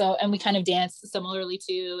 And we kind of danced similarly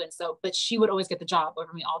too. And so, but she would always get the job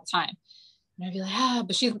over me all the time. And I'd be like,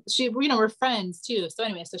 but she, we're friends too. So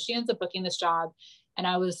anyway, so she ends up booking this job. And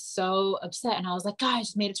I was so upset, and I was like, God, I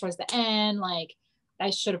just made it towards the end. Like, I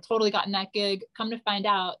should have totally gotten that gig. Come to find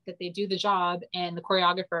out that they do the job, and the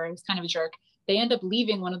choreographer was kind of a jerk. They end up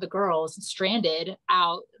leaving one of the girls stranded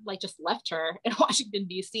out, like just left her in Washington,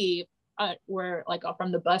 DC, where like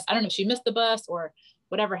from the bus. I don't know if she missed the bus or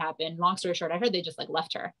whatever happened. Long story short, I heard they just like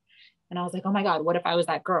left her. And I was like, oh my God, what if I was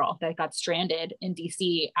that girl that got stranded in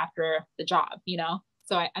DC after the job,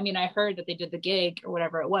 So I heard that they did the gig or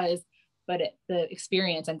whatever it was, but the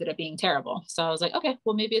experience ended up being terrible. So I was like, okay,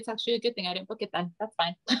 well, maybe it's actually a good thing I didn't book it then. That's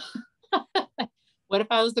fine. What if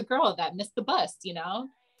I was the girl that missed the bus,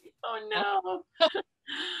 Oh no.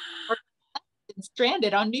 Or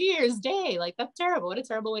stranded on New Year's Day. Like, that's terrible. What a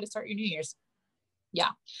terrible way to start your New Year's.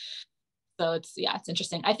 Yeah. So it's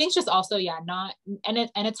interesting. I think it's just also, and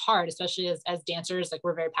it's hard, especially as dancers, like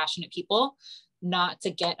we're very passionate people. not to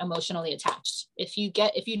get emotionally attached. If you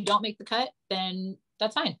don't make the cut, then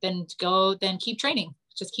that's fine. Then keep training.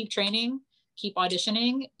 Just keep training, keep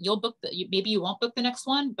auditioning. You'll book maybe you won't book the next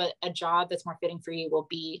one, but a job that's more fitting for you will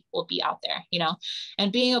be out there,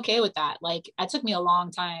 and being okay with that. Like, it took me a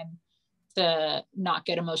long time to not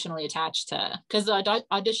get emotionally attached to, because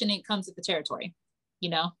auditioning comes with the territory,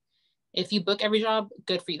 if you book every job,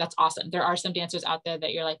 good for you. That's awesome. There are some dancers out there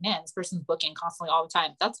that you're like, man, this person's booking constantly all the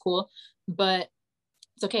time. That's cool. But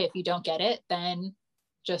it's okay. If you don't get it, then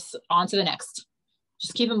just on to the next.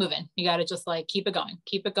 Just keep it moving. You got to just like keep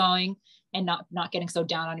it going and not getting so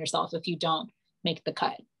down on yourself if you don't make the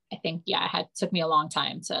cut. I think, it took me a long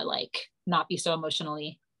time to like not be so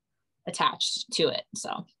emotionally attached to it.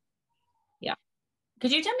 So yeah.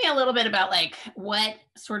 Could you tell me a little bit about like what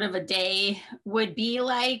sort of a day would be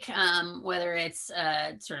like, whether it's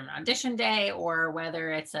a sort of an audition day or whether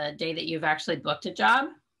it's a day that you've actually booked a job?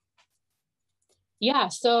 Yeah.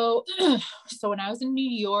 So when I was in New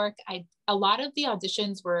York, a lot of the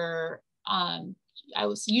auditions were, I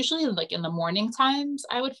was usually like in the morning times.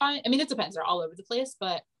 I would find, I mean, it depends, they're all over the place,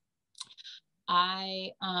 but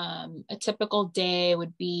a typical day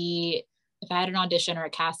would be, if I had an audition or a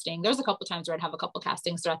casting, there's a couple times where I'd have a couple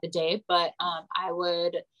castings throughout the day, but I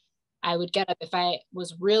would get up. If I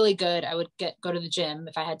was really good, I would go to the gym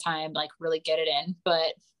if I had time, like really get it in,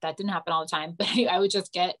 but that didn't happen all the time. But I would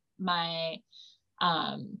just get my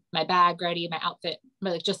bag ready, my outfit,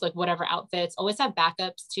 like just like whatever outfits. Always have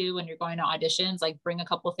backups too when you're going to auditions, like bring a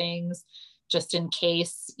couple things just in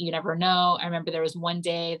case, you never know. I remember there was one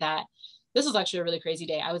day that, this was actually a really crazy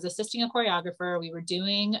day. I was assisting a choreographer. We were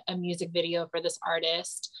doing a music video for this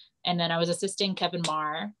artist, and then I was assisting Kevin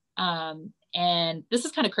Marr. And this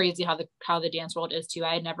is kind of crazy how the dance world is too.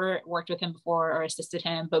 I had never worked with him before or assisted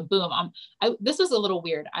him, but boom, this was a little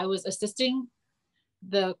weird. I was assisting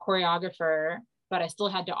the choreographer, but I still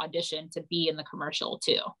had to audition to be in the commercial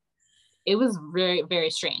too. It was very,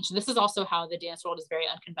 very strange. This is also how the dance world is very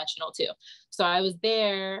unconventional too. So I was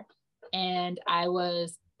there and I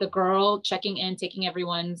was the girl checking in, taking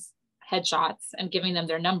everyone's headshots and giving them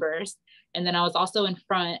their numbers. And then I was also in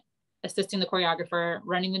front assisting the choreographer,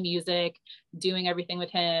 running the music, doing everything with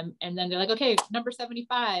him. And then they're like, okay, number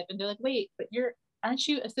 75. And they're like, wait, but aren't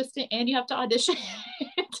you assistant and you have to audition?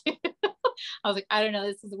 I was like, I don't know,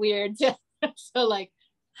 this is weird. So like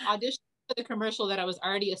audition for the commercial that I was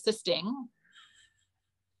already assisting.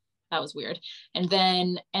 That was weird. And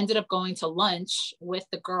then ended up going to lunch with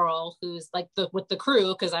the girl who's like with the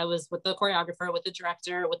crew, because I was with the choreographer, with the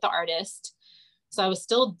director, with the artist. So I was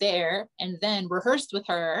still there, and then rehearsed with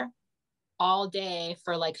her all day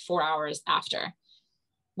for like 4 hours after,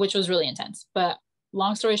 which was really intense. But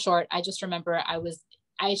long story short, I just remember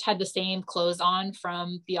I had the same clothes on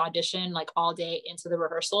from the audition like all day into the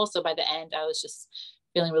rehearsal. So by the end, I was just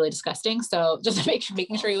feeling really disgusting. So just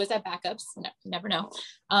making sure you always have backups. No, you never know.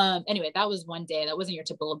 Anyway, that was one day. That wasn't your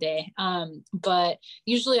typical day. But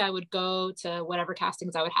usually I would go to whatever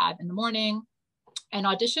castings I would have in the morning. And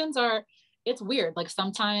auditions it's weird. Like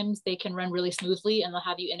sometimes they can run really smoothly and they'll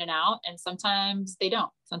have you in and out, and sometimes they don't.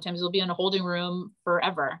 Sometimes you'll be in a holding room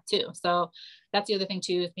forever too. So that's the other thing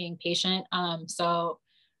too, is being patient. So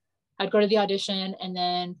I'd go to the audition and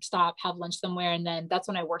then stop, have lunch somewhere. And then that's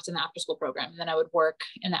when I worked in the after school program. And then I would work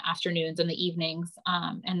in the afternoons and the evenings.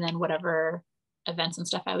 And then whatever events and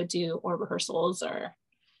stuff I would do, or rehearsals, or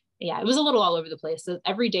it was a little all over the place. So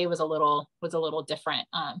every day was a little different.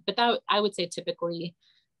 But that, I would say typically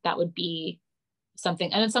that would be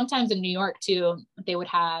something. And then sometimes in New York too, they would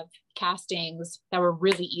have castings that were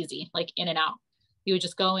really easy, like in and out. You would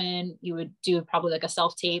just go in, you would do probably like a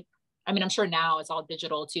self-tape. I mean, I'm sure now it's all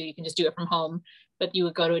digital too. You can just do it from home, but you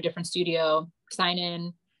would go to a different studio, sign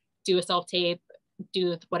in, do a self-tape,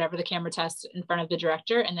 do whatever the camera test in front of the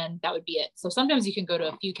director, and then that would be it. So sometimes you can go to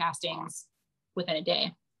a few castings within a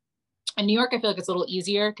day. In New York, I feel like it's a little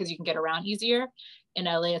easier because you can get around easier. In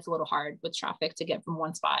LA, it's a little hard with traffic to get from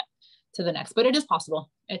one spot to the next, but it is possible.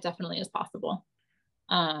 It definitely is possible.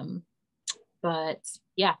 But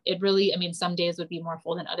yeah, it really, I mean, some days would be more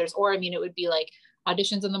full than others, or I mean, it would be like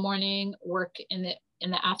auditions in the morning, work in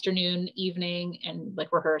the afternoon, evening, and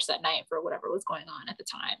like rehearse at night for whatever was going on at the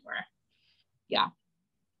time. Where, yeah,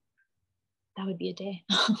 that would be a day.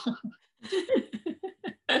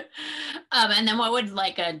 And then what would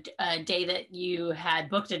like a day that you had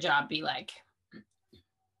booked a job be like?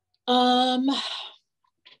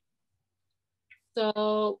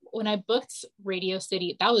 So when I booked Radio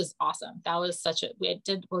City, that was awesome. That was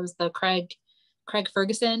was the Craig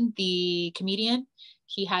Ferguson, the comedian.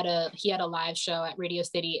 He had a live show at Radio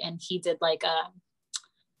City, and he did like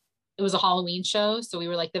it it was a Halloween show. So we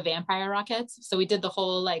were like the vampire Rockettes. So we did the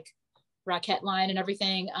whole like Rockette line and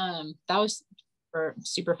everything. That was for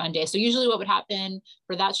super fun day. So usually what would happen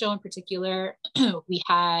for that show in particular, we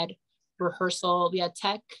had rehearsal, we had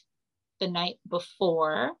tech the night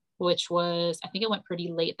before, which was, I think it went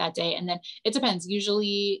pretty late that day. And then it depends.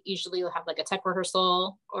 Usually you'll have like a tech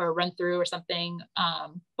rehearsal or a run through or something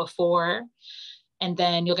before, and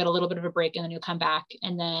then you'll get a little bit of a break and then you'll come back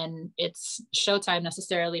and then it's showtime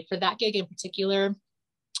necessarily. For that gig in particular,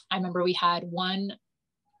 I remember we had one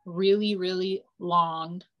really, really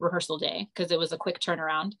long rehearsal day because it was a quick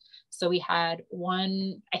turnaround. So we had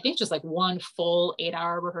one, I think just like one full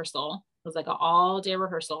 8-hour rehearsal. It was like an all day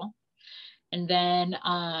rehearsal. And then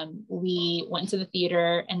we went to the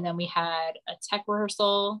theater and then we had a tech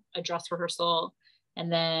rehearsal, a dress rehearsal,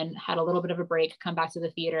 and then had a little bit of a break, come back to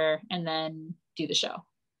the theater and then do the show.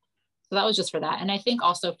 So that was just for that. And I think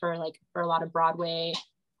also for a lot of Broadway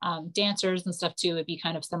dancers and stuff too, it'd be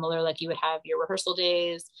kind of similar. Like you would have your rehearsal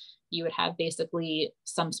days, you would have basically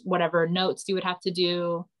some, whatever notes you would have to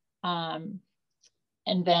do. And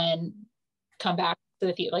then come back to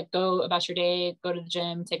the theater, like go about your day, go to the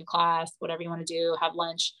gym, take a class, whatever you want to do, have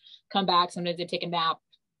lunch, come back. Sometimes they take a nap,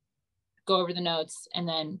 go over the notes, and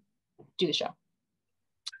then do the show.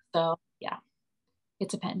 So yeah, it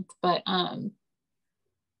depends. But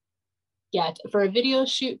yeah, for a video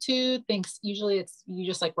shoot too, things usually it's you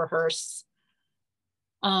just like rehearse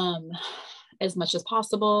as much as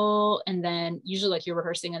possible, and then usually like you're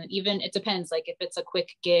rehearsing, and even it depends, like if it's a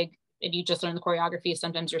quick gig and you just learn the choreography,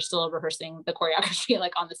 sometimes you're still rehearsing the choreography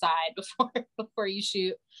like on the side before you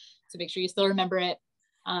shoot to make sure you still remember it,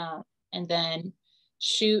 and then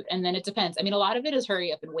shoot. And then it depends. I mean, a lot of it is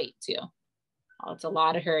hurry up and wait too. It's a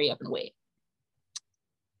lot of hurry up and wait.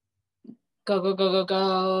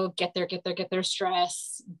 Go, get there,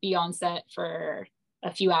 stress, be on set for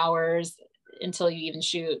a few hours until you even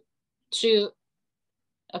shoot.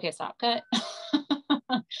 Okay, stop, cut.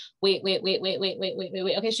 wait.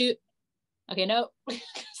 Okay, shoot. Okay, no.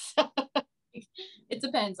 So, it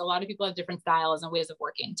depends. A lot of people have different styles and ways of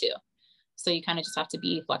working too. So you kind of just have to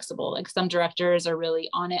be flexible. Like some directors are really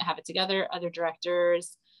on it, have it together. Other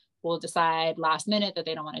directors will decide last minute that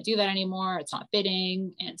they don't want to do that anymore. It's not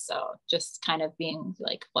fitting. And so just kind of being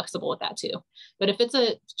like flexible with that too. But if it's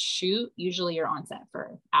a shoot, usually you're on set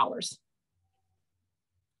for hours.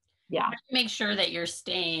 Yeah. Make sure that you're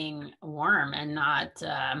staying warm and not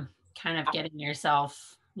kind of getting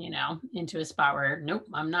yourself, into a spot where, nope,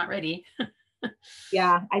 I'm not ready.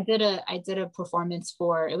 Yeah. I did a performance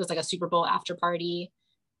for, it was like a Super Bowl after party.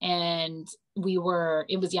 And it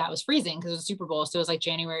was freezing because it was a Super Bowl. So it was like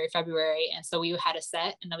January, February. And so we had a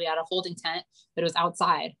set and then we had a holding tent, but it was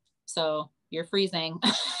outside. So you're freezing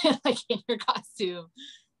like in your costume.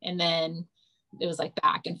 And then it was like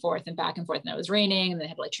back and forth. And it was raining and they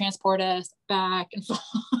had to like transport us back and forth.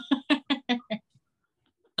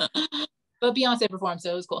 But Beyonce performed,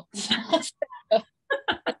 so it was cool. But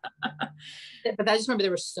I just remember there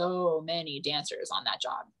were so many dancers on that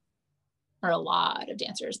job. Or a lot of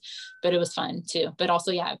dancers, but it was fun too. But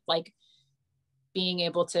also, yeah, like being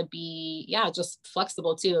able to be, just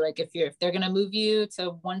flexible too. Like if they're going to move you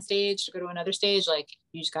to one stage to go to another stage, like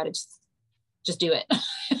you just got to just do it.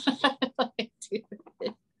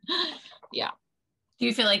 Yeah. Do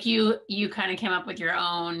you feel like you kind of came up with your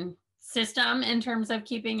own system in terms of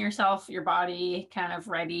keeping your body kind of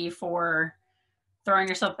ready for throwing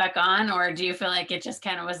yourself back on, or do you feel like it just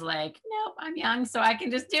kind of was like, nope, I'm young, so I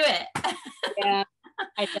can just do it? Yeah,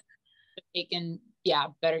 I taken,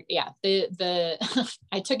 better. Yeah,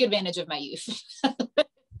 I took advantage of my youth.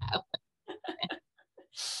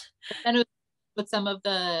 And with some of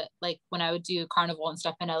the, like when I would do carnival and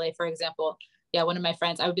stuff in LA, for example, one of my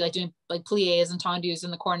friends, I would be like doing like plies and tendus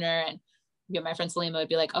in the corner, and my friend Salima would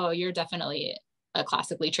be like, oh, you're definitely a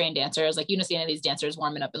classically trained dancer. I was like, you don't see any of these dancers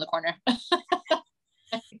warming up in the corner.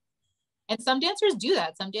 And some dancers do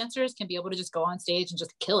that. Some dancers can be able to just go on stage and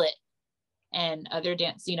just kill it. And other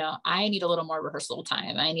I need a little more rehearsal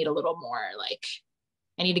time. I need a little more, like,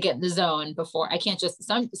 I need to get in the zone before I can't just,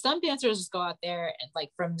 some dancers just go out there and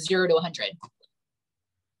like from 0 to 100. It's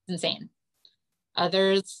insane.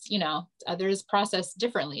 Others process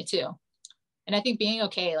differently too. And I think being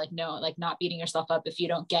okay, like, no, like not beating yourself up if you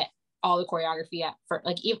don't get all the choreography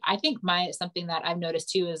I think something that I've noticed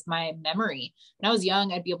too is my memory. When I was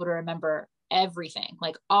young, I'd be able to remember everything,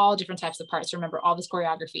 like all different types of parts, remember all this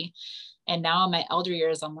choreography. And now in my elder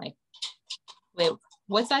years, I'm like, wait,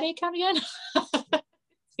 what's that 8 count again?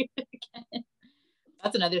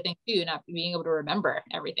 That's another thing too, not being able to remember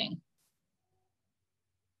everything.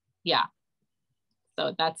 Yeah.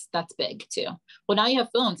 So that's big too. Well, now you have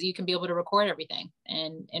phones, you can be able to record everything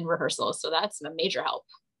in rehearsals. So that's a major help.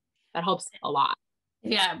 That helps a lot.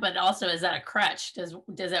 Yeah, but also is that a crutch? Does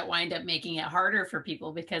that wind up making it harder for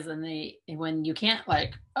people because when you can't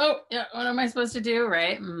like, oh yeah, what am I supposed to do?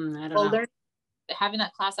 Right? I don't know. Having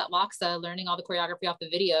that class at Loxa, learning all the choreography off the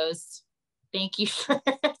videos. Thank you for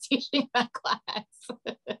teaching that class.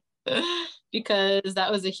 Because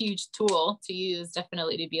that was a huge tool to use,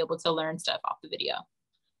 definitely, to be able to learn stuff off the video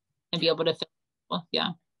and be able to well, yeah.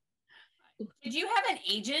 Did you have an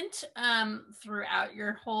agent throughout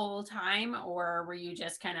your whole time, or were you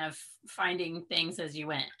just kind of finding things as you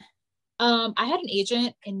went? I had an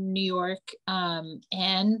agent in New York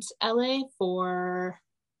and LA for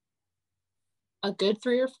a good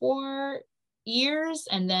 3 or 4 years.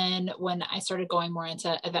 And then when I started going more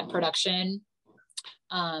into event production,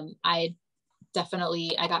 I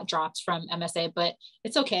got dropped from MSA, but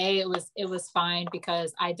it's okay. It was fine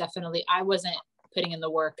because I wasn't putting in the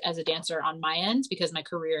work as a dancer on my end because my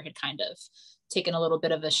career had kind of taken a little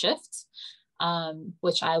bit of a shift,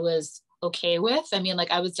 which I was okay with. I mean,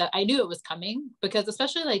 like I knew it was coming because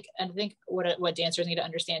especially like, I think what dancers need to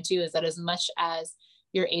understand too is that as much as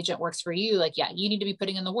your agent works for you, like, yeah, you need to be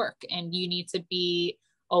putting in the work and you need to be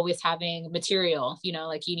always having material,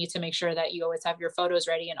 like you need to make sure that you always have your photos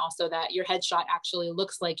ready and also that your headshot actually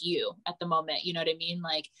looks like you at the moment. You know what I mean?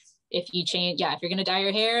 Like if you change, if you're going to dye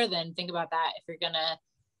your hair, then think about that.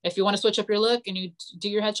 If you want to switch up your look and you do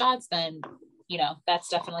your headshots, then, that's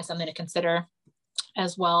definitely something to consider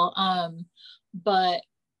as well. But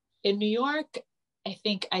in New York, I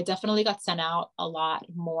think I definitely got sent out a lot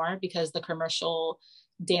more because the commercial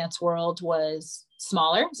dance world was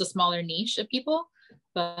smaller. It was a smaller niche of people.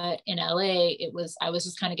 But in LA, I was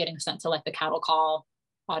just kind of getting sent to like the cattle call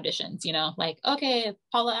auditions, like, okay,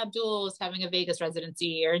 Paula Abdul is having a Vegas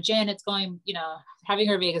residency, or Janet's going, having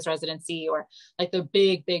her Vegas residency, or like the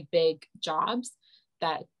big, big, big jobs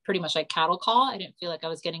that pretty much like cattle call. I didn't feel like I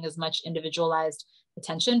was getting as much individualized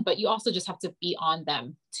attention, but you also just have to be on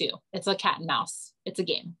them too. It's a cat and mouse. It's a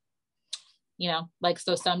game, like,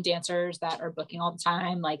 so some dancers that are booking all the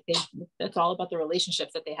time, like it's all about the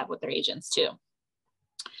relationships that they have with their agents too.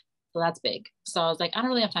 So that's big. So I was like, I don't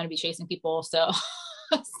really have time to be chasing people. So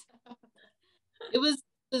it was,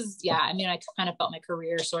 yeah, I mean, I kind of felt my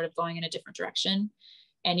career sort of going in a different direction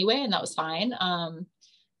anyway, and that was fine.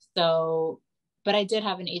 So, but I did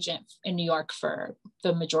have an agent in New York for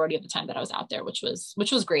the majority of the time that I was out there, which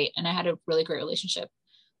was great. And I had a really great relationship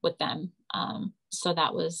with them. So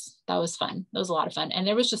that was fun. That was a lot of fun. And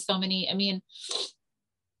there was just so many, I mean,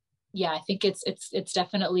 yeah, I think it's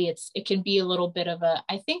definitely, it can be a little bit of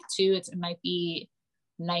I think too, it might be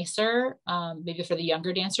nicer, maybe for the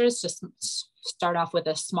younger dancers to start off with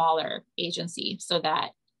a smaller agency so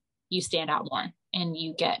that you stand out more and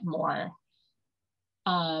you get more,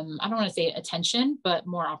 I don't want to say attention, but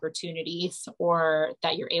more opportunities, or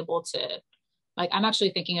that you're able to, like, I'm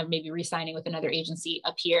actually thinking of maybe re-signing with another agency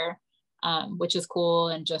up here, which is cool.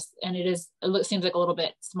 And it seems like a little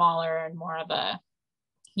bit smaller and more of a,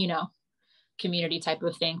 community type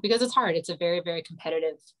of thing, because it's hard. It's a very, very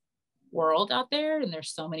competitive world out there and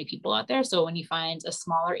there's so many people out there. So when you find a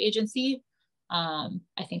smaller agency, I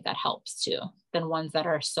think that helps too, than ones that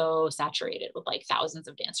are so saturated with like thousands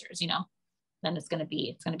of dancers, then it's going to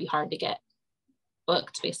be hard to get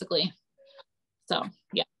booked basically. So,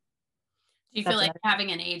 yeah. Do you feel like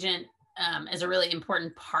having an agent is a really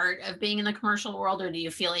important part of being in the commercial world, or do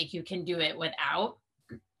you feel like you can do it without?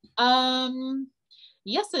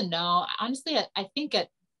 Yes and no. Honestly, I think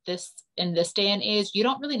in this day and age, you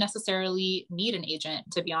don't really necessarily need an agent,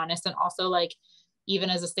 to be honest. And also, like, even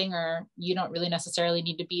as a singer, you don't really necessarily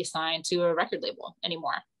need to be assigned to a record label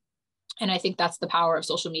anymore. And I think that's the power of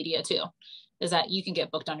social media too, is that you can get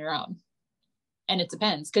booked on your own. And it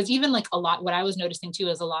depends, because even like what I was noticing too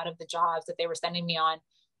is a lot of the jobs that they were sending me on,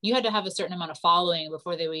 you had to have a certain amount of following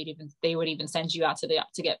before they would even send you out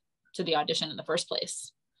to get to the audition in the first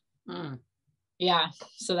place. Yeah.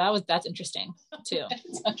 So that's interesting too.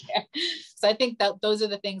 Okay. So I think that those are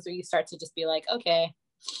the things where you start to just be like, okay,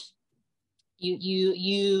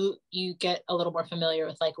 you get a little more familiar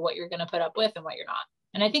with like what you're going to put up with and what you're not.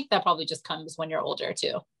 And I think that probably just comes when you're older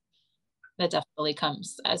too. That definitely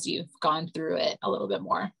comes as you've gone through it a little bit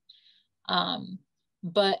more.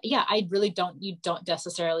 But yeah, you don't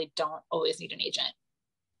necessarily don't always need an agent.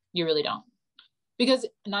 You really don't. Because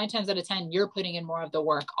 9 times out of 10, you're putting in more of the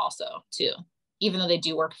work also too. Even though they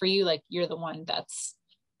do work for you, like you're the one that's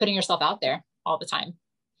putting yourself out there all the time.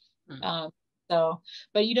 So,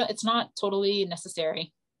 but it's not totally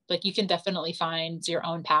necessary. like you can definitely find your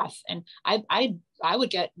own path. And I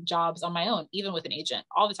would get jobs on my own, even with an agent,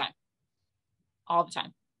 all the time, all the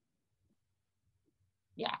time.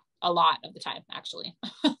 Yeah, a lot of the time, actually.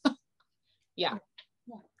 Yeah.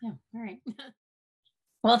 Yeah. All right.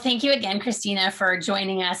 Well, thank you again, Christina, for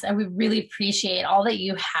joining us. And we really appreciate all that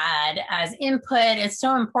you had as input. It's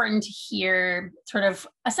so important to hear sort of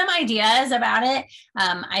some ideas about it.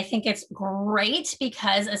 I think it's great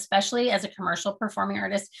because, especially as a commercial performing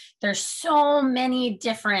artist, there's so many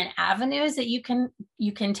different avenues that you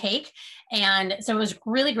can take. And so it was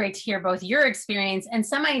really great to hear both your experience and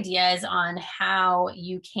some ideas on how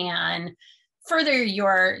you can further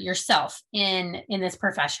yourself in this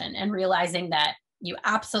profession, and realizing that you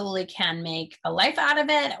absolutely can make a life out of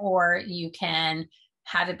it, or you can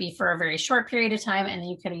have it be for a very short period of time, and then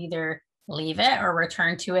you could either leave it or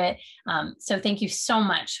return to it. So thank you so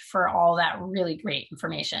much for all that really great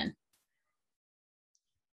information.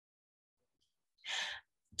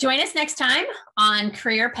 Join us next time on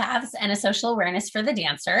Career Paths and a Social Awareness for the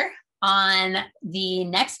Dancer, on the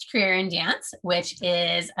next Career in Dance, which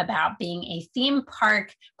is about being a theme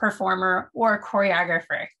park performer or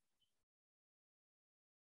choreographer.